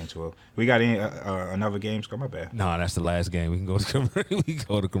go back into it. We got any another game? Go my bad. No, that's the last game. We can go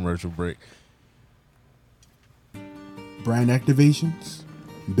to commercial break. Brand activations,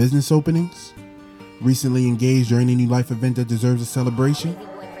 business openings, recently engaged or any new life event that deserves a celebration?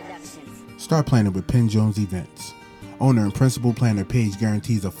 Start planning with Penn Jones Events. Owner and principal planner Paige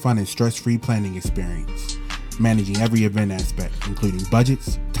guarantees a fun and stress-free planning experience, managing every event aspect, including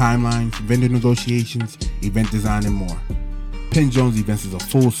budgets, timelines, vendor negotiations, event design, and more. Penn Jones Events is a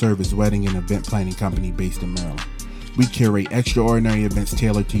full-service wedding and event planning company based in Maryland. We curate extraordinary events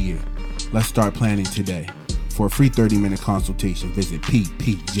tailored to you. Let's start planning today. For a free 30-minute consultation, visit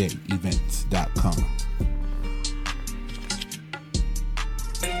ppjevents.com.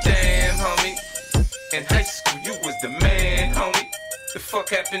 Damn, homie. In high school, you was the man, homie. The fuck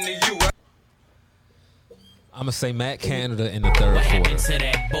happened to you? I'm going to say Matt Canada in the third quarter. To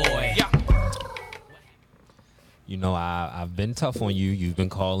that boy. You know, I've been tough on you. You've been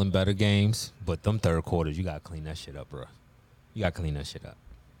calling better games. But them third quarters, you got to clean that shit up, bro. You got to clean that shit up.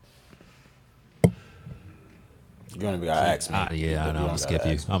 You don't even gotta ask me. Yeah, I know. I'm gonna skip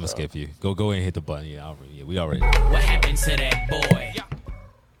you. I'm gonna skip you. Go ahead and hit the button. Yeah, we already know. What happened to that boy?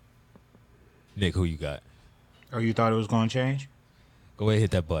 Nick, who you got? Oh, you thought it was going to change? Go ahead,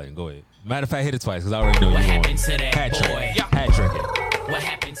 hit that button. Go ahead. Matter of fact, hit it twice because I already know What you happened going. to that Hat boy? trick. Hat trick it. What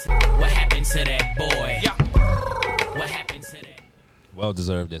happened to that boy? What happened to that? Well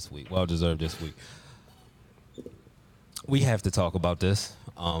deserved this week. We have to talk about this.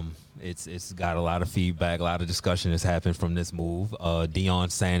 It's got a lot of feedback, a lot of discussion has happened from this move.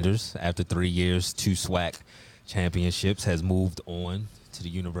 Deion Sanders, after 3 years, 2 SWAC championships, has moved on to the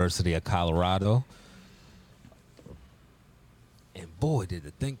University of Colorado. And boy, did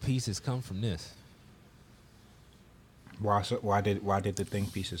the think pieces come from this. Why did the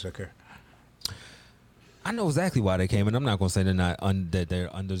think pieces occur? I know exactly why they came, and I'm not going to say they're not that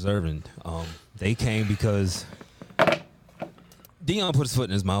they're undeserving. They came because Deion put his foot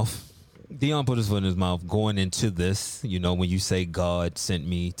in his mouth. Going into this. You know, when you say God sent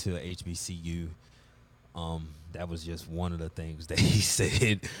me to HBCU, that was just one of the things that he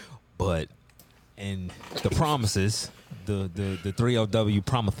said. But and the promises, the 3LW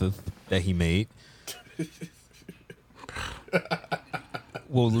promises that he made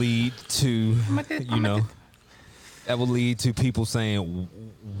will lead to, that will lead to people saying,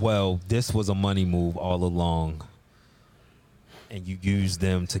 well, this was a money move all along, and you use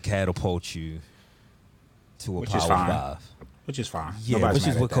them to catapult you to a Which is Power fine. 5. Which is fine. Yeah, Nobody's which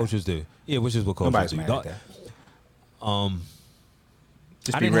is mad what at that. coaches do. Yeah, which is what coaches Nobody's do. mad at that.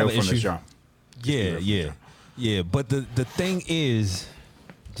 Just I be didn't real have an from the issue. jump. Yeah. But the thing is,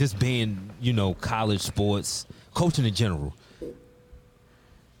 just being, college sports, coaching in general,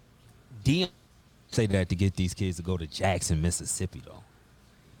 Deion say that to get these kids to go to Jackson, Mississippi, though.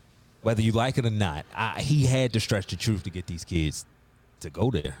 Whether you like it or not, he had to stretch the truth to get these kids to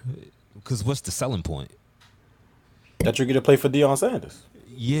go there. Because what's the selling point? That you get to play for Deion Sanders.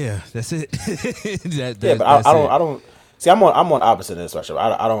 Yeah, that's it. But I don't. See, I'm on opposite of this, Russia.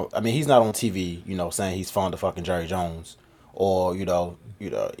 I don't. I mean, he's not on TV, saying he's fond of fucking Jerry Jones, or he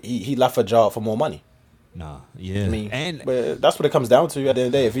left a job for more money. Nah, yeah. I mean, but that's what it comes down to at the end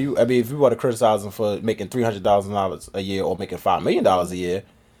of the day. If you were to criticize him for making $300,000 a year or making $5 million a year,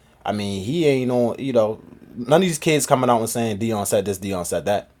 I mean, he ain't on. None of these kids coming out and saying Deion said this, Deion said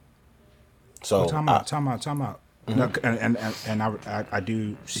that. So Time out. Mm-hmm. No, and I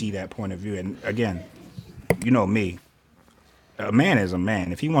do see that point of view. And again, you know me, a man is a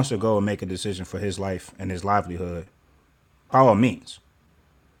man. If he wants to go and make a decision for his life and his livelihood, by all means.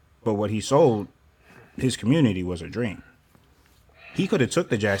 But what he sold his community was a dream. He could have took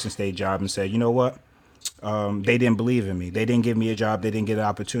the Jackson State job and said, you know what? they didn't believe in me. They didn't give me a job. They didn't get an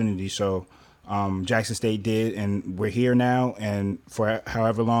opportunity. So Jackson State did, and we're here now. And for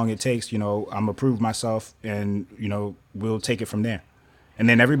however long it takes, I'm gonna prove myself, and we'll take it from there. And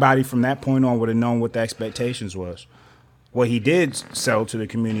then everybody from that point on would have known what the expectations was. What he did sell to the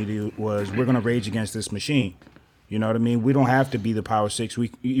community was, we're gonna rage against this machine. You know what I mean? We don't have to be the Power Six. We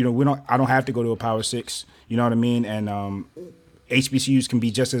don't. I don't have to go to a Power Six. You know what I mean? And HBCUs can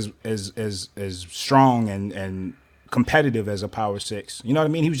be just as strong and competitive as a Power Six. You know what I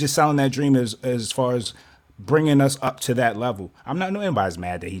mean? He was just selling that dream as far as bringing us up to that level. I'm not. Anybody's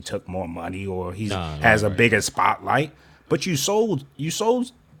mad that he took more money or he has a bigger spotlight. But you sold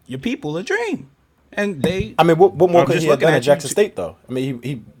your people a dream, and they. I mean, what more could he have done at Jackson State though? I mean,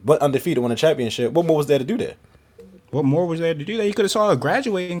 he went undefeated, won a championship. What more was there to do there? What more was there to do? That he could have saw a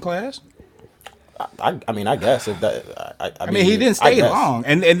graduating class. I mean, I guess if that. I mean, he didn't stay long,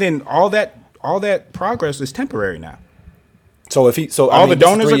 and then all that progress is temporary now. So if all the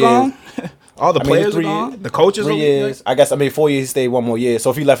donors are gone, all the players are gone, the coaches 3 years. I guess 4 years. He stayed one more year.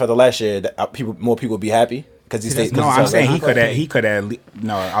 So if he left after last year, more people would be happy because he stayed. No, I'm saying he could have.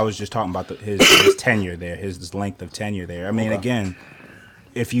 No, I was just talking about his tenure there, his length of tenure there. I mean, again,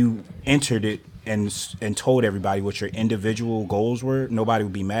 if you entered it and told everybody what your individual goals were, nobody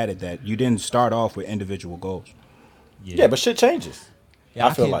would be mad at that. You didn't start off with individual goals. Yeah, but shit changes. Yeah,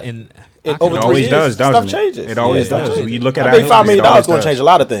 I feel like it always does, doesn't stuff changes. It always does. You look at $5 million is going to change a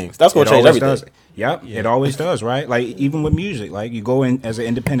lot of things. That's going to change everything. Yep, it always does, right? Like even with music, like you go in as an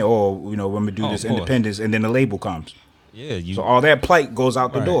independent, we're gonna do this independence, and then the label comes. Yeah, so all that plight goes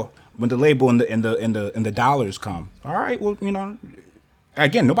out the door when the label and the dollars come. All right, well,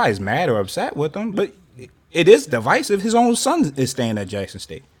 again, nobody's mad or upset with them, but it is divisive. His own son is staying at Jackson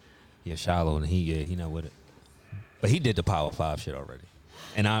State. Yeah, Shiloh, and he not with it, but he did the Power 5 shit already,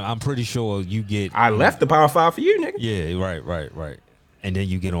 and I'm pretty sure you get. I left the Power 5 for you, nigga. Yeah, right. And then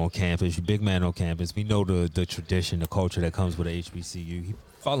you get on campus, you big man on campus. We know the tradition, the culture that comes with a HBCU. He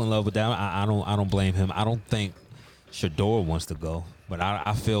fall in love with that. I don't blame him. I don't think Shador wants to go, but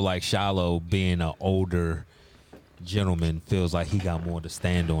I feel like Shiloh, being an older gentleman, feels like he got more to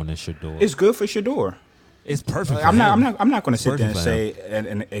stand on than Shador. It's good for Shador. It's perfect. I'm not going to sit there and say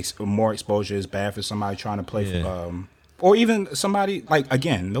and more exposure is bad for somebody trying to play or even somebody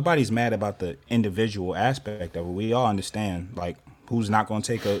again. Nobody's mad about the individual aspect of it. We all understand who's not going to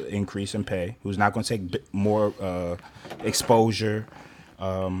take an increase in pay, who's not going to take more exposure.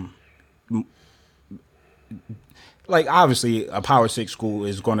 Obviously, a Power 6 school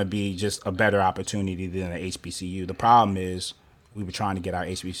is going to be just a better opportunity than an HBCU. The problem is we were trying to get our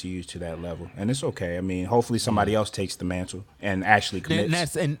HBCUs to that level, and it's okay. I mean, hopefully somebody else takes the mantle and actually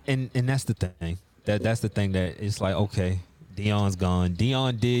commits. And that's the thing. That's the thing that it's like, okay, Deion's gone.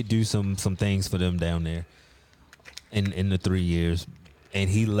 Deion did do some things for them down there in the 3 years, and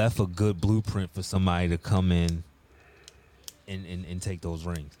he left a good blueprint for somebody to come in and take those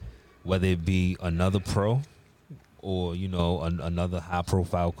rings, whether it be another pro or another high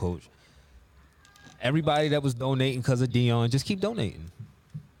profile coach. Everybody that was donating because of Deion, just keep donating,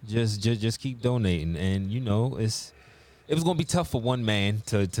 just keep donating, and it was gonna be tough for one man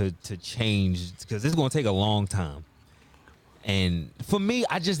to change because it's gonna take a long time. And for me,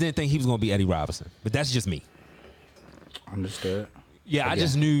 I just didn't think he was gonna be Eddie Robinson, but that's just me. Understood. Yeah, I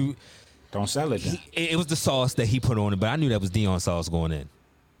just knew. Don't sell it. It was the sauce that he put on it, but I knew that was Deion sauce going in.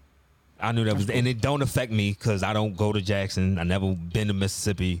 I knew that was, and it don't affect me because I don't go to Jackson. I never been to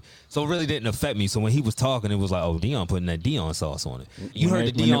Mississippi, so it really didn't affect me. So when he was talking, it was like, oh, Deion putting that Deion sauce on it. You heard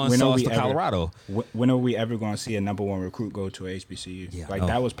the Deion sauce for Colorado. When are we ever going to see a number one recruit go to a HBCU? Yeah,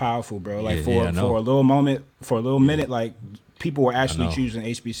 that was powerful, bro. For a little moment, for a little minute, people were actually choosing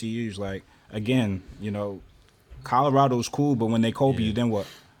HBCUs. Again, Colorado's cool, but when they Kobe you, then what?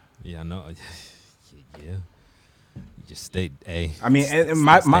 Yeah, I know. Yeah. Just stay. Hey, I mean,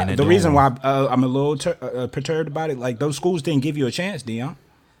 and the reason why I'm a little perturbed about it, those schools didn't give you a chance, Deion.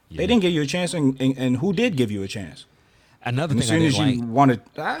 Yeah. They didn't give you a chance, and who did give you a chance? Another thing, as soon as you wanted,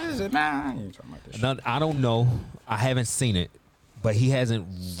 I don't know. I haven't seen it, but he hasn't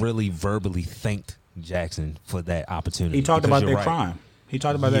really verbally thanked Jackson for that opportunity. He talked about their crime. He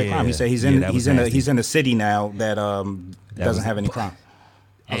talked about that crime. He said he's in a city now that doesn't have any crime.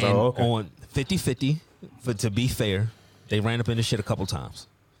 I was like, okay. On 50-50, to be fair, they ran up in the shit a couple times.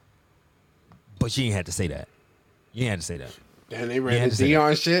 But you ain't had to say that. You ain't had to say that. And they ran into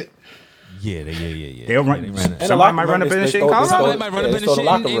Deion shit? Yeah. They'll run. Somebody might run up in the shit in Colorado. Somebody might run up in the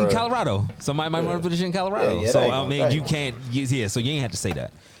shit in Colorado. Somebody might run up in the shit in Colorado. So, I mean, you can't. Yeah, so you ain't had to say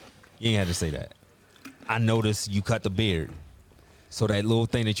that. You ain't had to say that. I noticed you cut the beard. So that little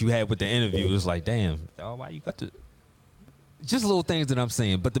thing that you had with the interview was like, damn, why you got to? Just little things that I'm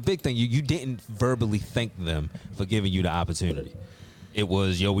saying. But the big thing, you didn't verbally thank them for giving you the opportunity. It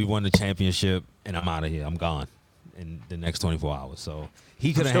was, yo, we won the championship, and I'm out of here. I'm gone in the next 24 hours. So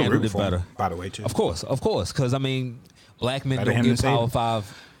he could have handled it better. By the way, too. Of course. Because, I mean, black men don't get Power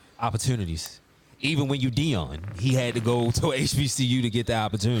 5 opportunities. Even when you Dion, he had to go to HBCU to get the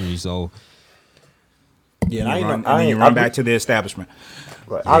opportunity. So, yeah, and then you run back to the establishment.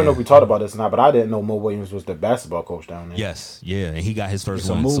 Right. I don't know if we talked about this or not, but I didn't know Mo Williams was the basketball coach down there. Yes, yeah, and he got his first It's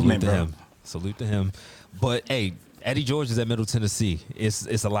a one. movement, Salute to bro. him. Salute to him. But hey, Eddie George is at Middle Tennessee.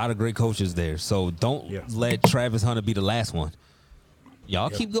 It's a lot of great coaches there. So don't let Travis Hunter be the last one. Y'all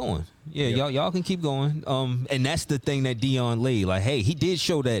keep going. Yeah, y'all can keep going. And that's the thing that Dion laid. Like, hey, he did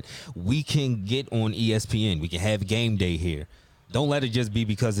show that we can get on ESPN. We can have game day here. Don't let it just be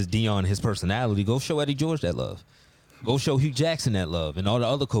because it's Dion and his personality. Go show Eddie George that love. Go show Hugh Jackson that love and all the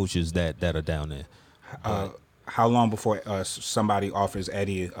other coaches that are down there. How long before somebody offers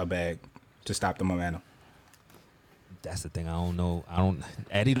Eddie a bag to stop the momentum? That's the thing. I don't know.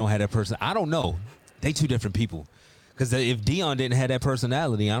 Eddie don't have that person. I don't know. They two different people. Because if Dion didn't have that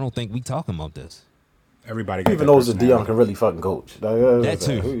personality, I don't think we talking about this. Everybody Who even knows that Dion can really fucking coach?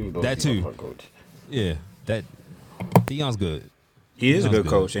 That too. Yeah, that Dion's good. He is a good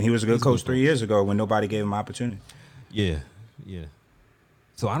coach, and he was a good coach 3 years ago when nobody gave him opportunity. Yeah.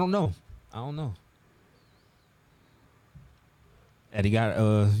 So I don't know. Eddie got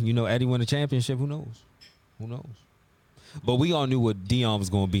Eddie won the championship. Who knows? But we all knew what Dion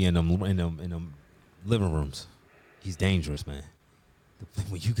was going to be in them living rooms. He's dangerous, man.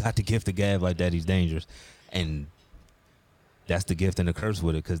 When you got the gift of gab like that, he's dangerous, and that's the gift and the curse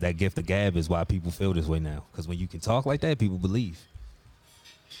with it. Because that gift of gab is why people feel this way now. Because when you can talk like that, people believe.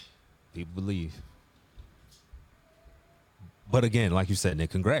 But again, like you said, Nick,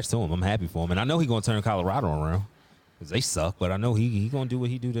 congrats to him. I'm happy for him, and I know he's going to turn Colorado around because they suck. But I know he going to do what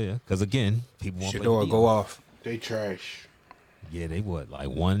he do there. Because again, people want to play. Go off. They trash. Yeah, they what, like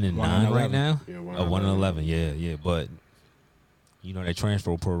 1-9 right now? Yeah, 1-11. Yeah. But you know that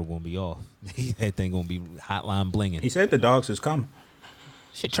transfer portal gonna be off. That thing gonna be hotline blinging. He said the dogs is coming.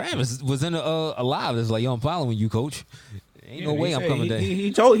 Shit, Travis was in a live. It's like, yo, I'm following you, coach. Ain't no way I'm coming there.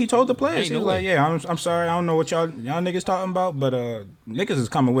 He told the players. He was like, way. yeah, I'm sorry, I don't know what y'all niggas talking about, but niggas is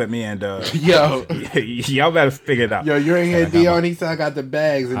coming with me, and Yo, y'all better figure it out. yo, you ain't hear Dion? He said I got the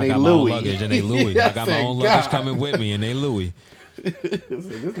bags and I they got my own Louis. luggage and they Louis. I got my own luggage coming with me and they Louis. This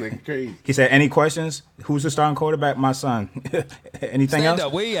nigga crazy. He said, any questions? Who's the starting quarterback? My son. Anything Stand else?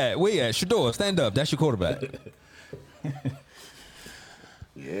 up. Where you at? Shador, stand up. That's your quarterback.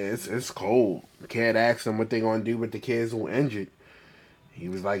 Yeah, it's cold. Kid asked him what they gonna do with the kids who injured. He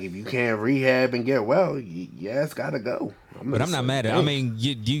was like, if you can't rehab and get well, yeah, it's gotta go. But I'm not mad at it. I mean,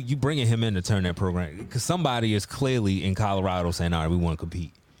 you bringing him in to turn that program because somebody is clearly in Colorado saying, all right, we want to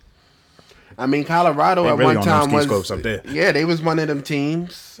compete. I mean, Colorado at really one on time those ski was slopes up there. Yeah, they was one of them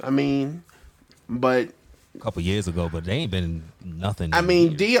teams. I mean, but A couple years ago, but they ain't been nothing. I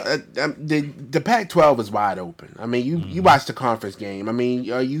mean, the Pac-12 is wide open. I mean, you watch the conference game. I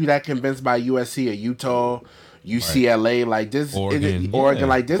mean, are you that convinced by USC or Utah, UCLA, like this, Oregon,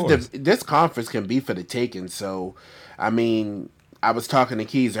 like this conference can be for the taking. So, I mean, I was talking to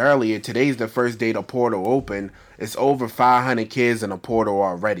Keys earlier. Today's the first day the portal open. It's over 500 kids in the portal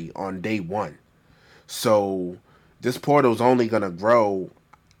already on day one. So this portal's only gonna grow.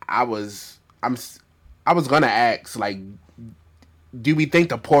 I was gonna ask, like, do we think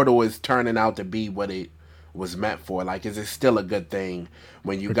the portal is turning out to be what it was meant for? Like, is it still a good thing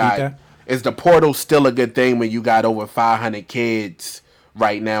when you is the portal still a good thing when you got over 500 kids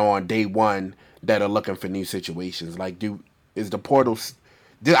right now on day one that are looking for new situations? Like, is the portal?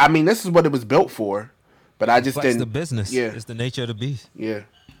 I mean, this is what it was built for, but I just didn't. It's the business. Yeah, It's the nature of the beast. Yeah.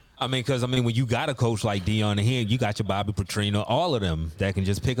 I mean, because when you got a coach like Dion in here, you got your Bobby Petrino, all of them that can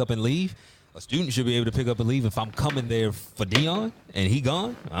just pick up and leave. A student should be able to pick up and leave. If I'm coming there for Dion and he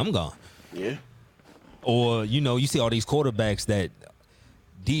gone, I'm gone. Yeah. Or, you see all these quarterbacks that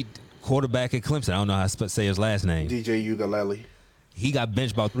quarterback at Clemson, I don't know how to say his last name. DJ Ugalele. He got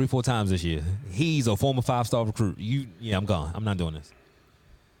benched about 3-4 times this year. He's a former 5-star recruit. I'm gone. I'm not doing this.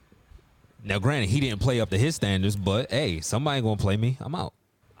 Now, granted, he didn't play up to his standards, but, hey, somebody going to play me. I'm out.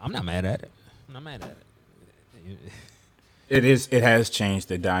 I'm not mad at it. It has changed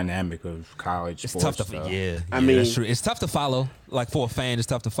the dynamic of college It's sports. tough to that's true. It's tough to follow. Like, for a fan, it's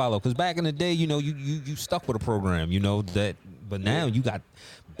tough to follow. Because back in the day, you stuck with a program, that. But now you got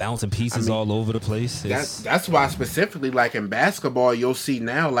bouncing pieces all over the place. That's why specifically, like in basketball, you'll see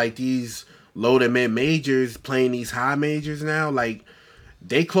now like these low to mid majors playing these high majors now, like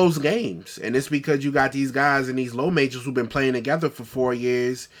they close games, and it's because you got these guys in these low majors who've been playing together for 4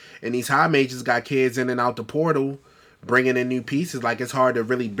 years, and these high majors got kids in and out the portal, bringing in new pieces. Like it's hard to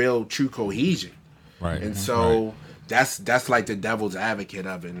really build true cohesion, Right. and so that's like the devil's advocate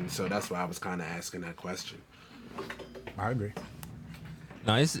of it, and so that's why I was kind of asking that question. I agree.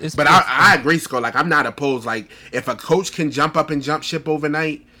 No, it's But I agree, Scott. Like I'm not opposed. Like if a coach can jump up and jump ship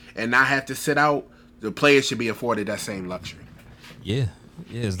overnight and not have to sit out, the players should be afforded that same luxury. Yeah.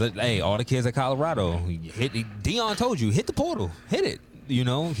 Hey, all the kids at Colorado, Dion told you, hit the portal, hit it. You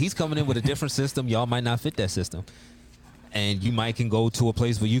know, he's coming in with a different system. Y'all might not fit that system, and you might can go to a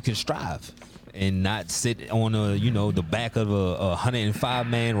place where you can strive and not sit on the back of a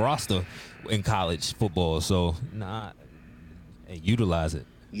 105-man roster in college football. So utilize it.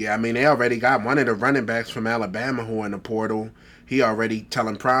 Yeah, I mean they already got one of the running backs from Alabama who in the portal. He already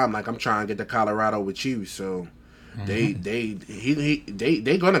telling Prime like I'm trying to get to Colorado with you. So. They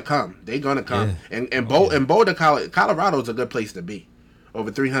gonna come. They gonna come. Yeah. And Boulder, Colorado's a good place to be.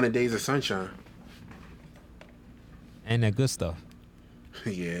 Over 300 days of sunshine. And that good stuff.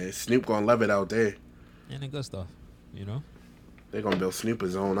 Yeah, Snoop gonna love it out there. And that good stuff. You know. They're gonna build Snoop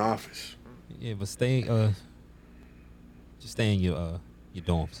his own office. Yeah, but just stay in your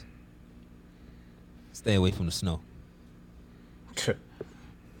dorms. Stay away from the snow.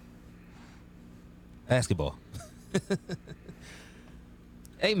 Basketball.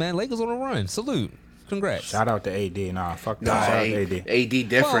 Hey man, Lakers on a run. Salute. Congrats. Shout out to AD. Nah, fuck that. Nah, Shout out to AD. AD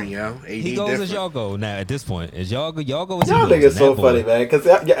different, yo. AD He goes different. as y'all go. Now at this point, as y'all go as he Y'all goes. niggas And so that funny, boy- man. Because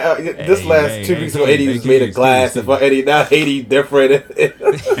this last 2 weeks ago, hey, AD was hey, made of excuse glass, me. and for Eddie now AD different.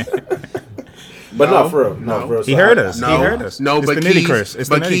 But no, for real, no. for real. He So heard I- us. No, He heard us. no, It's but the Keys, nitty-gritty. It's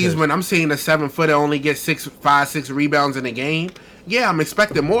but the Keys, nitty-gritty. when I'm seeing a 7-footer only get 6 rebounds in a game, yeah, I'm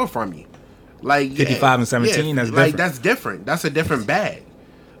expecting more from you. Like 55 and 17, that's like different. that's different. That's a different bag.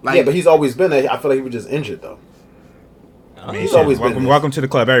 Like, yeah, but he's always been there. I feel like he was just injured though. I mean, He's always been welcome, this. welcome to the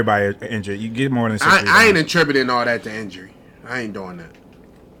club. Everybody injured. You get more than 6 I ain't rebounds. attributing all that to injury. I ain't doing that.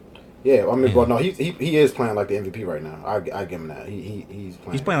 Yeah, I mean, but no, he is playing like the MVP right now. I give him that. He's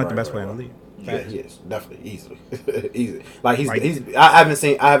playing. He's playing like the best right player in the league. Yeah, Facts. he is definitely easily, easy. Like he's Like- he's. I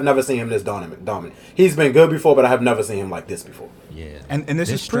have never seen him this dominant. He's been good before, but I have never seen him like this before. Yeah. And this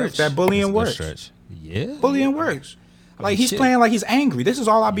is proof stretch, that bullying this good works. stretch. Yeah. Bullying works. Like he's shit. playing like he's angry. This is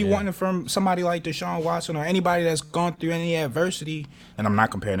all I be Yeah. wanting from somebody like Deshaun Watson or anybody that's gone through any adversity. And I'm not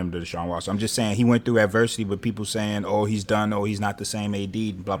comparing him to Deshaun Watson. I'm just saying he went through adversity with people saying, "Oh, he's done. Oh, he's not the same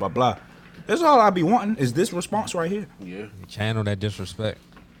AD." Blah blah blah. That's all I be wanting is this response right here. Yeah. Channel that disrespect.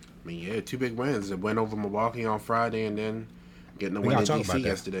 I mean, yeah, 2 big wins. The win over Milwaukee on Friday and then getting the We win in gotta talk about DC that.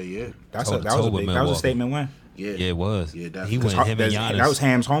 yesterday, yeah. That's Toe a, to that was toe a with big, that was a Milwaukee. statement win. Yeah. Yeah, it was. Yeah, He definitely. went him and That's- Giannis. that was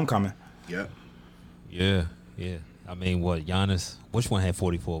Ham's homecoming. Yep. Yeah. I mean, what Giannis? Which one had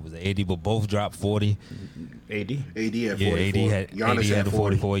 44? Was it AD? But both dropped 40. AD. AD had 44. Yeah, Giannis AD had the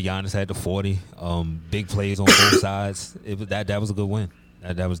 44. Giannis had the 40. Big plays on both sides. It was that was a good win.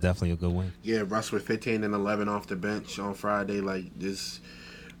 That was definitely a good win. Yeah, Russ with 15 and 11 off the bench on Friday. Like this,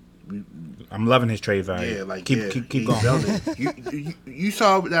 I'm loving his trade value. yeah, like keep he's going. building. You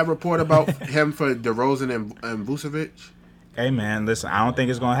saw that report about him for DeRozan and Vucevic? Hey man, listen, I don't think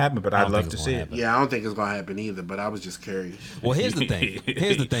it's gonna happen, but I I'd don't love think to it's see gonna it. happen. Yeah, I don't think it's gonna happen either. But I was just curious. Well, here's the thing.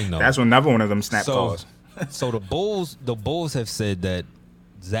 Here's the thing, though. That's another one of them snap so, calls. so the Bulls have said that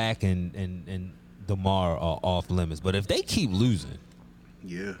Zach and DeMar are off limits. But if they keep losing,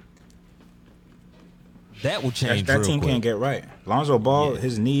 Yeah. that will change. That real team quick. can't get right. Lonzo Ball, Yeah.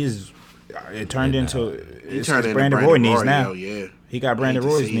 his knees, it turned into He it's turned into Brandon Roy knees Roy, now. yo, yeah. He got Brandon Hate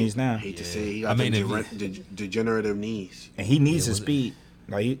to Roy's see it. knees now, Hate to see it. He got I mean, degenerative knees. and he needs his speed.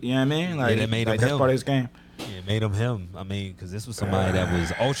 Like you know what I mean? Like, that made like him that's him. part of his game. Yeah, it made him. I mean, because this was somebody that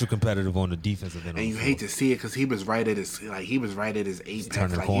was ultra competitive on the defensive end. And you hate to see it because he was right at his apex.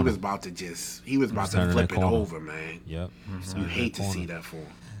 turning the Like he corner. was about to turning that flip it corner. over, man. Yep. You hate to see that for him.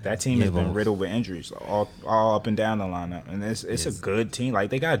 That team Yeah, has been but- riddled with injuries, all up and down the lineup, and it's a good team. Like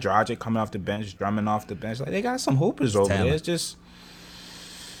they got Dragic coming off the bench, Drummond off the bench. Like they got some hoopers over talent. there. It's just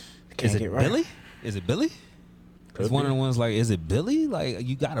can't Is it get right. Billy? Is it Billy? It's one of the ones like, is it Billy? Like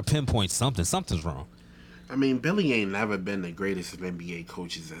you got to pinpoint something. Something's wrong. I mean, Billy ain't never been the greatest of NBA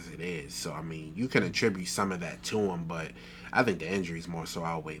coaches as it is. So, I mean, you can attribute some of that to him, but I think the injuries more so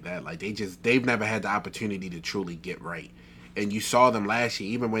outweigh that. Like, they've never had the opportunity to truly get right. And you saw them last year,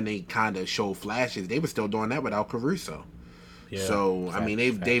 even when they kind of showed flashes, they were still doing that without Caruso. Yeah, So, I mean,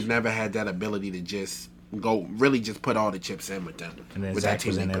 facts. they've never had that ability to just really just put all the chips in with them. And then with Zach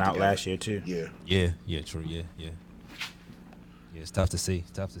was they in and put out together. last year too. Yeah. Yeah, true. Yeah. Yeah, it's tough to see.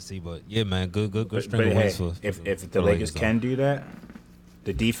 But yeah, man, good But string of hey, wins for if for the Lakers though. can do that,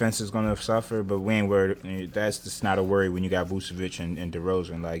 the defense is going to suffer. But we ain't worried. That's just not a worry when you got Vucevic and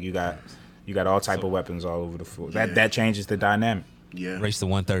DeRozan. Like you got all type of weapons all over the floor. That changes the dynamic. Yeah. Race to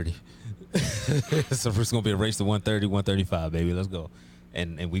 130. So it's gonna be a race to 130, 135, baby. Let's go,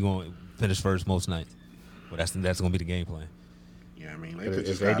 and we gonna finish first most nights. Well, that's gonna be the game plan. Yeah, I mean, But Lakers if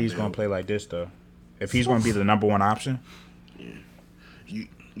just AD's going to play like this, though, if he's going to be the number one option, You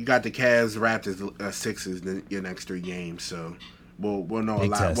got the Cavs, Raptors, Sixers your next 3 games, so we'll know Big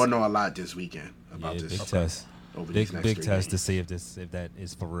a lot. test. We'll know a lot this weekend about Yeah, this. big test. Over Big these next big 3 test to games. see if that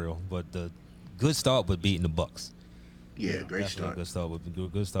is for real. But the good start with beating the Bucks. Yeah, great Definitely start. a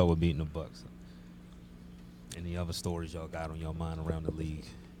good start with beating the Bucks. Any other stories y'all got on your mind around the league?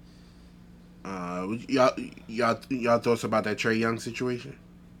 Y'all thoughts about that Trae Young situation?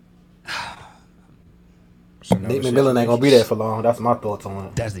 Nate McMillan ain't gonna be there for long. That's my thoughts on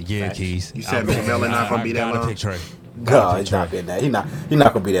it. That's the Keys. You said McMillan not gonna be that gotta long? pick Trey. No, he's not getting that. He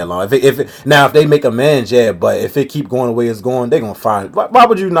not gonna be that long. If they make amends, yeah. But if it keep going the way it's going, they gonna find. Why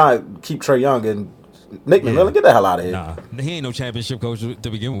would you not keep Trae Young and Nick McMillan? Get the hell out of here. Nah, he ain't no championship coach to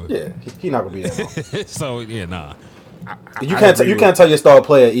begin with. Yeah, he not gonna be that long. So yeah, nah. You can't tell your star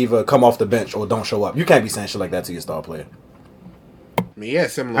player either come off the bench or don't show up. You can't be saying shit like that to your star player. I mean, yeah,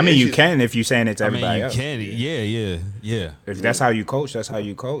 similar. I mean, you issues. can if you're saying it to I mean, everybody you else. can. Yeah. If that's how you coach, that's how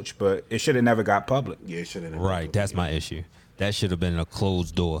you coach. But it should have never got public. Yeah, should have. Right. That's my issue. That should have been a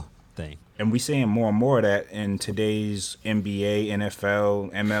closed door thing. And we seeing more and more of that in today's NBA,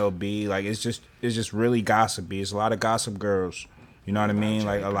 NFL, MLB. Like it's just really gossipy. It's a lot of gossip girls. You know what I mean?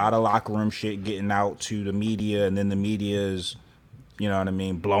 Like a lot of locker room shit getting out to the media, and then the media is, you know what I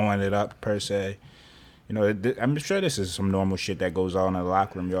mean, blowing it up per se. You know, I'm sure this is some normal shit that goes on in the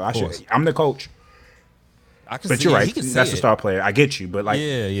locker room. Yo, I'm the coach, I can but see you're it. right. He can see That's it. the star player. I get you, but like,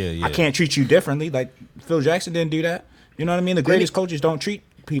 Yeah. I can't treat you differently. Like Phil Jackson didn't do that. You know what I mean? The greatest coaches don't treat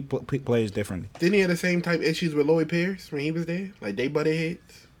players differently. Didn't he have the same type issues with Lloyd Pierce when he was there? Like they butted heads.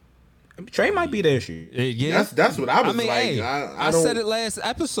 Trey might be the issue. Yeah. That's what I was mean, like. hey, I said it last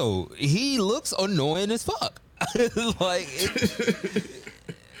episode. He looks annoying as fuck.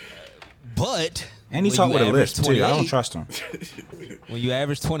 But And he when talked you with a average list too. I don't 28 trust him. When you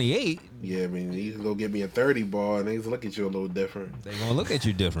average 28, Yeah, I mean, you can go get me a 30 ball and niggas look at you a little different. they're gonna look at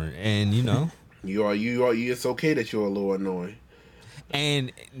you different, and you know. You are. It's okay that you're a little annoying.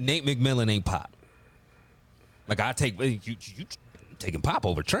 And Nate McMillan ain't Pop. Like I take you taking Pop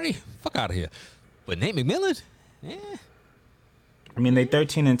over Trey. Fuck out of here. But Nate McMillan, yeah. I mean, they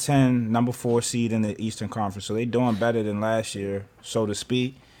 13-10, number 4 seed in the Eastern Conference, so they doing better than last year, so to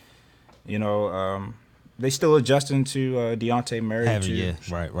speak. You know, they still adjusting to Deontay Murray too. Yeah,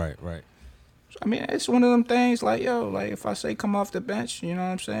 right. I mean, it's one of them things. Like, yo, like if I say come off the bench, you know what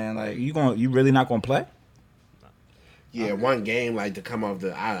I'm saying? Like, you really not gonna play? Yeah, one game like to come off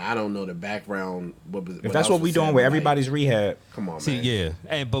the. I don't know the background. If that's what we doing with everybody's rehab, Come on, See, man.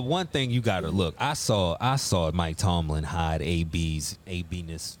 yeah, but one thing you gotta look. I saw Mike Tomlin hide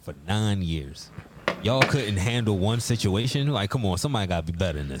AB-ness for 9 years. Y'all couldn't handle one situation. Like, come on, somebody gotta be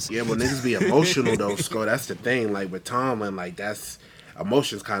better than this. Yeah, but niggas be emotional though, Sco. That's the thing. Like with Tomlin, like that's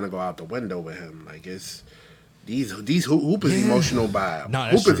emotions kind of go out the window with him. Like it's these hoopers emotional by No,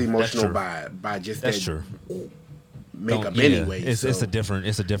 that's hoopers true. emotional That's by just That's that true. makeup Yeah, anyway. It's a different.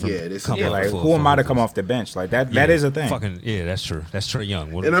 Yeah, this- come yeah, up like for- who am I to for- come off the bench? Like that Yeah, is a thing. Fucking yeah, that's true. That's Trey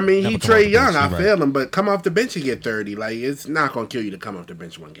Young. And I mean, Never he come off Trey the Young. bench, I you're right. feel him, but come off the bench and get 30. Like it's not gonna kill you to come off the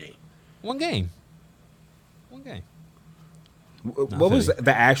bench one game. One game. What was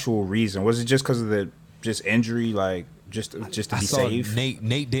the actual reason? Was it just because of the injury? Like just to I be saw safe?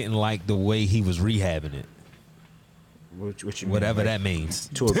 Nate didn't like the way he was rehabbing it. What you mean, Whatever like, that means.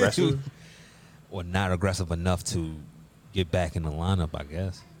 Too aggressive? Or not aggressive enough to get back in the lineup, I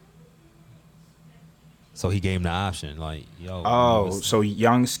guess. So he gave him the option, like, yo. Oh, listen. so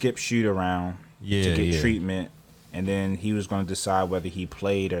Young skipped shoot around Yeah, to get yeah. treatment, and then he was going to decide whether he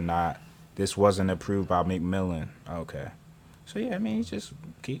played or not. This wasn't approved by McMillan. Okay. So, yeah, I mean, he just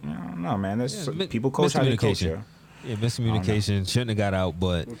keep, I don't know, man. That's, Yeah, people coach how they coach, miscommunication. yo. Yeah, miscommunication. Shouldn't have got out,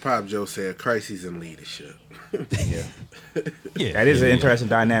 but What Pop Joe said, crises in leadership. Yeah. yeah. That is yeah, an yeah. interesting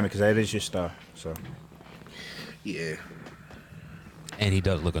dynamic because that is your stuff. So, Yeah, And he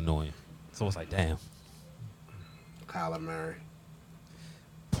does look annoying. So it's like, damn, Kyler Murray.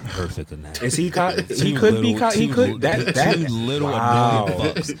 perfect analogy. is he? He Two could be. little- He two could. little- That. two little Wow.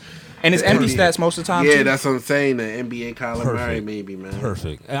 annoying fucks. And it's empty stats most of the time. Yeah, too. that's what I'm saying. The NBA Kyler Murray, Perfect. maybe, man.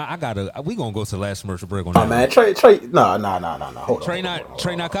 Perfect. We gonna go to the last commercial break on Oh that. man, Trey, no, hold on. Trey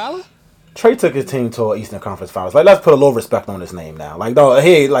not Kyler? Trey took his team to an Eastern Conference Finals. Like, let's put a little respect on his name now. Like, no,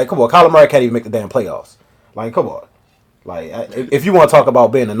 hey, like, come on, Kyler Murray can't even make the damn playoffs. Like, come on. Like, if you want to talk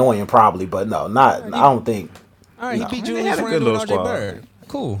about being annoying, probably, but no, not. I don't think. All right, he beat They Julius had a good Randle little and RJ squad. Bird.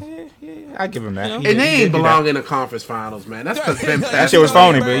 Cool. I give him that. You know? He And did- they he did ain't do belong that. in the conference finals, man. That's because Ben That shit was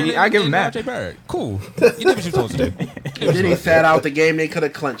phony, but I give him that. RJ Bird. Cool. You did what you're supposed to do. Then he sat out the game they could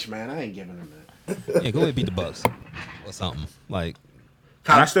have clinched, man. I ain't giving him that. Yeah, go ahead and beat the Bucks or something. Like,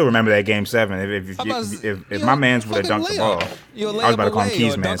 And I still remember that game 7. If my mans would have dunked the ball, I was about to call him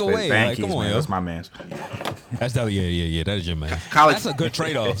Keys mans, but that ain't Keys man. That's my mans. that's that. Yeah. That is your man. College- That's a good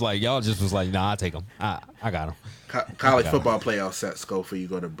trade-off. Like, y'all just was like, nah, I'll take him. I got him. College football playoff sets go for you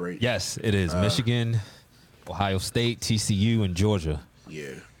go to break. Yes, it is. Michigan, Ohio State, TCU, and Georgia.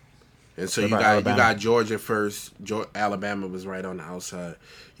 Yeah. And so What you about got Alabama? Georgia first. Alabama was right on the outside.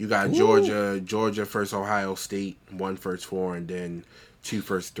 You got Georgia first, Ohio State, 1 first 4, and then 2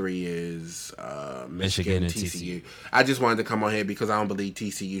 first 3 is Michigan and TCU. I just wanted to come on here because I don't believe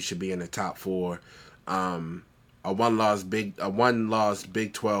TCU should be in the top 4. A one-loss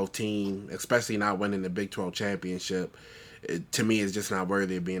Big 12 team, especially not winning the Big 12 championship, to me is just not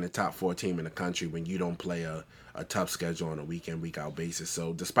worthy of being a top 4 team in the country when you don't play a tough schedule on a week-in, week-out basis.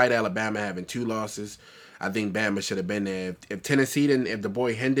 So despite Alabama having 2 losses, I think Bama should have been there. If Tennessee didn't, if the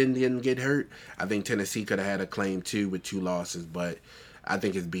boy Hendon didn't get hurt, I think Tennessee could have had a claim too with 2 losses. But I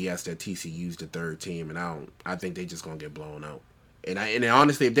think it's BS that TCU's the 3rd team, and I think they just gonna get blown out. And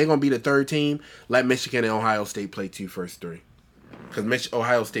honestly, if they're gonna be the 3rd team, let Michigan and Ohio State play 2 first 3, because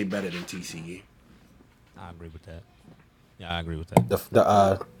Ohio State better than TCU. I agree with that. Yeah, I agree with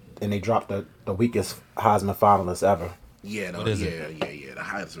that. And they dropped the weakest Heisman finalist ever. Yeah, What is yeah. it? The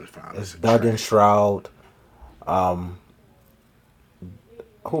Heisman finalists. It's Duggan Stroud. Who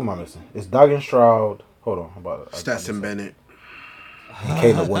am I missing? It's Duggan Stroud. Hold on, how about Stetson Bennett. and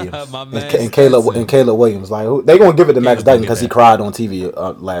Caleb Williams. My man and Caleb Williams. Like, they gonna give it to Max Caleb Duggan can because get he that. cried on TV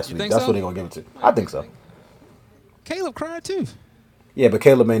last week. think That's so? what they gonna give it to. I think so. Caleb cried too. Yeah, but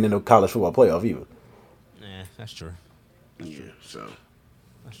Caleb ain't in the college football playoff either. Yeah, that's true. Yeah, so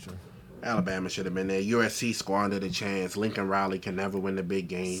That's true. Alabama should have been there. USC squandered a chance. Lincoln Riley can never win the big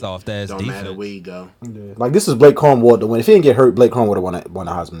game. Soft ass Don't matter defense. where you go. Yeah. Like, this is Blake Corum would to win. If he didn't get hurt, Blake Corum would have won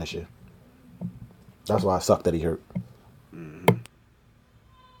the Heisman this year. That's why it sucked that he hurt.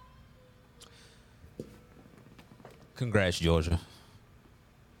 Congrats, Georgia.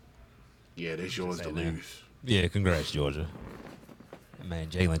 Yeah, that's yours to Say that. lose. Yeah, congrats, Georgia. Man,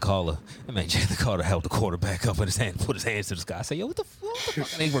 Jalen Carter held the quarterback up in his hand, put his hands to the sky. I said, yo, what the fuck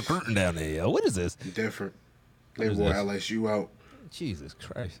are they recruiting down there, yo? What is this? Different. They What is wore this? LSU out. Jesus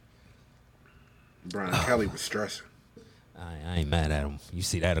Christ. Brian Kelly was stressing. I ain't mad at him. You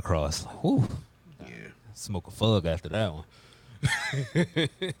see that across. Like, whoo. Yeah. Smoke a fug after that one.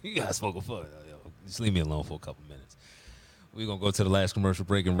 You gotta smoke a fug. Yo. Just leave me alone for a couple minutes. We're gonna go to the last commercial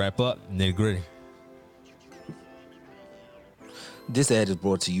break and wrap up. Nitty gritty. This ad is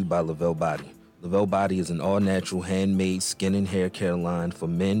brought to you by Lavelle Body. Lavelle Body is an all-natural, handmade skin and hair care line for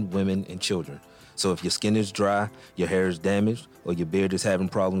men, women, and children. So if your skin is dry, your hair is damaged, or your beard is having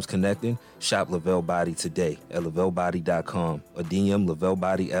problems connecting, shop Lavelle Body today at lavellebody.com or DM Lavelle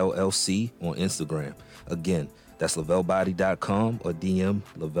Body LLC on Instagram. Again, that's lavellebody.com or DM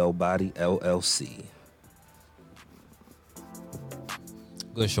Lavelle Body LLC.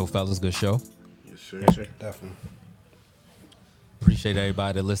 Good show, fellas. Good show. Yes, sir. Yes, sir. Definitely. Appreciate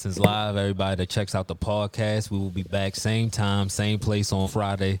everybody that listens live, everybody that checks out the podcast. We will be back same time, same place on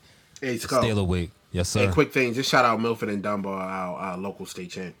Friday. Hey, Scott. Steeler Week. Yes, sir. Hey, quick thing. Just shout out Milford and Dunbar, our local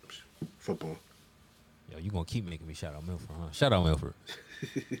state champs. Football. Yo, you gonna keep making me shout out Milford, huh? Shout out Milford.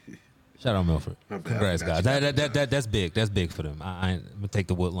 Shout out Milford. My bad, Congrats, I guys. got you. That's big. That's big for them. I'm gonna take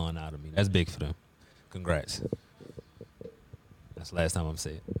the Woodlawn out of me. That's big for them. Congrats. That's the last time I'm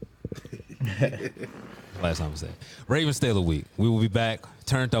saying it. Last time I'm saying it. Ravens Steeler Week. We will be back.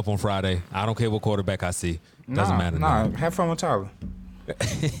 Turned up on Friday. I don't care what quarterback I see. Doesn't matter. Nah, now. have fun with Tyler.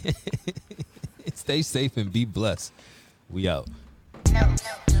 Stay safe and be blessed. We out. No.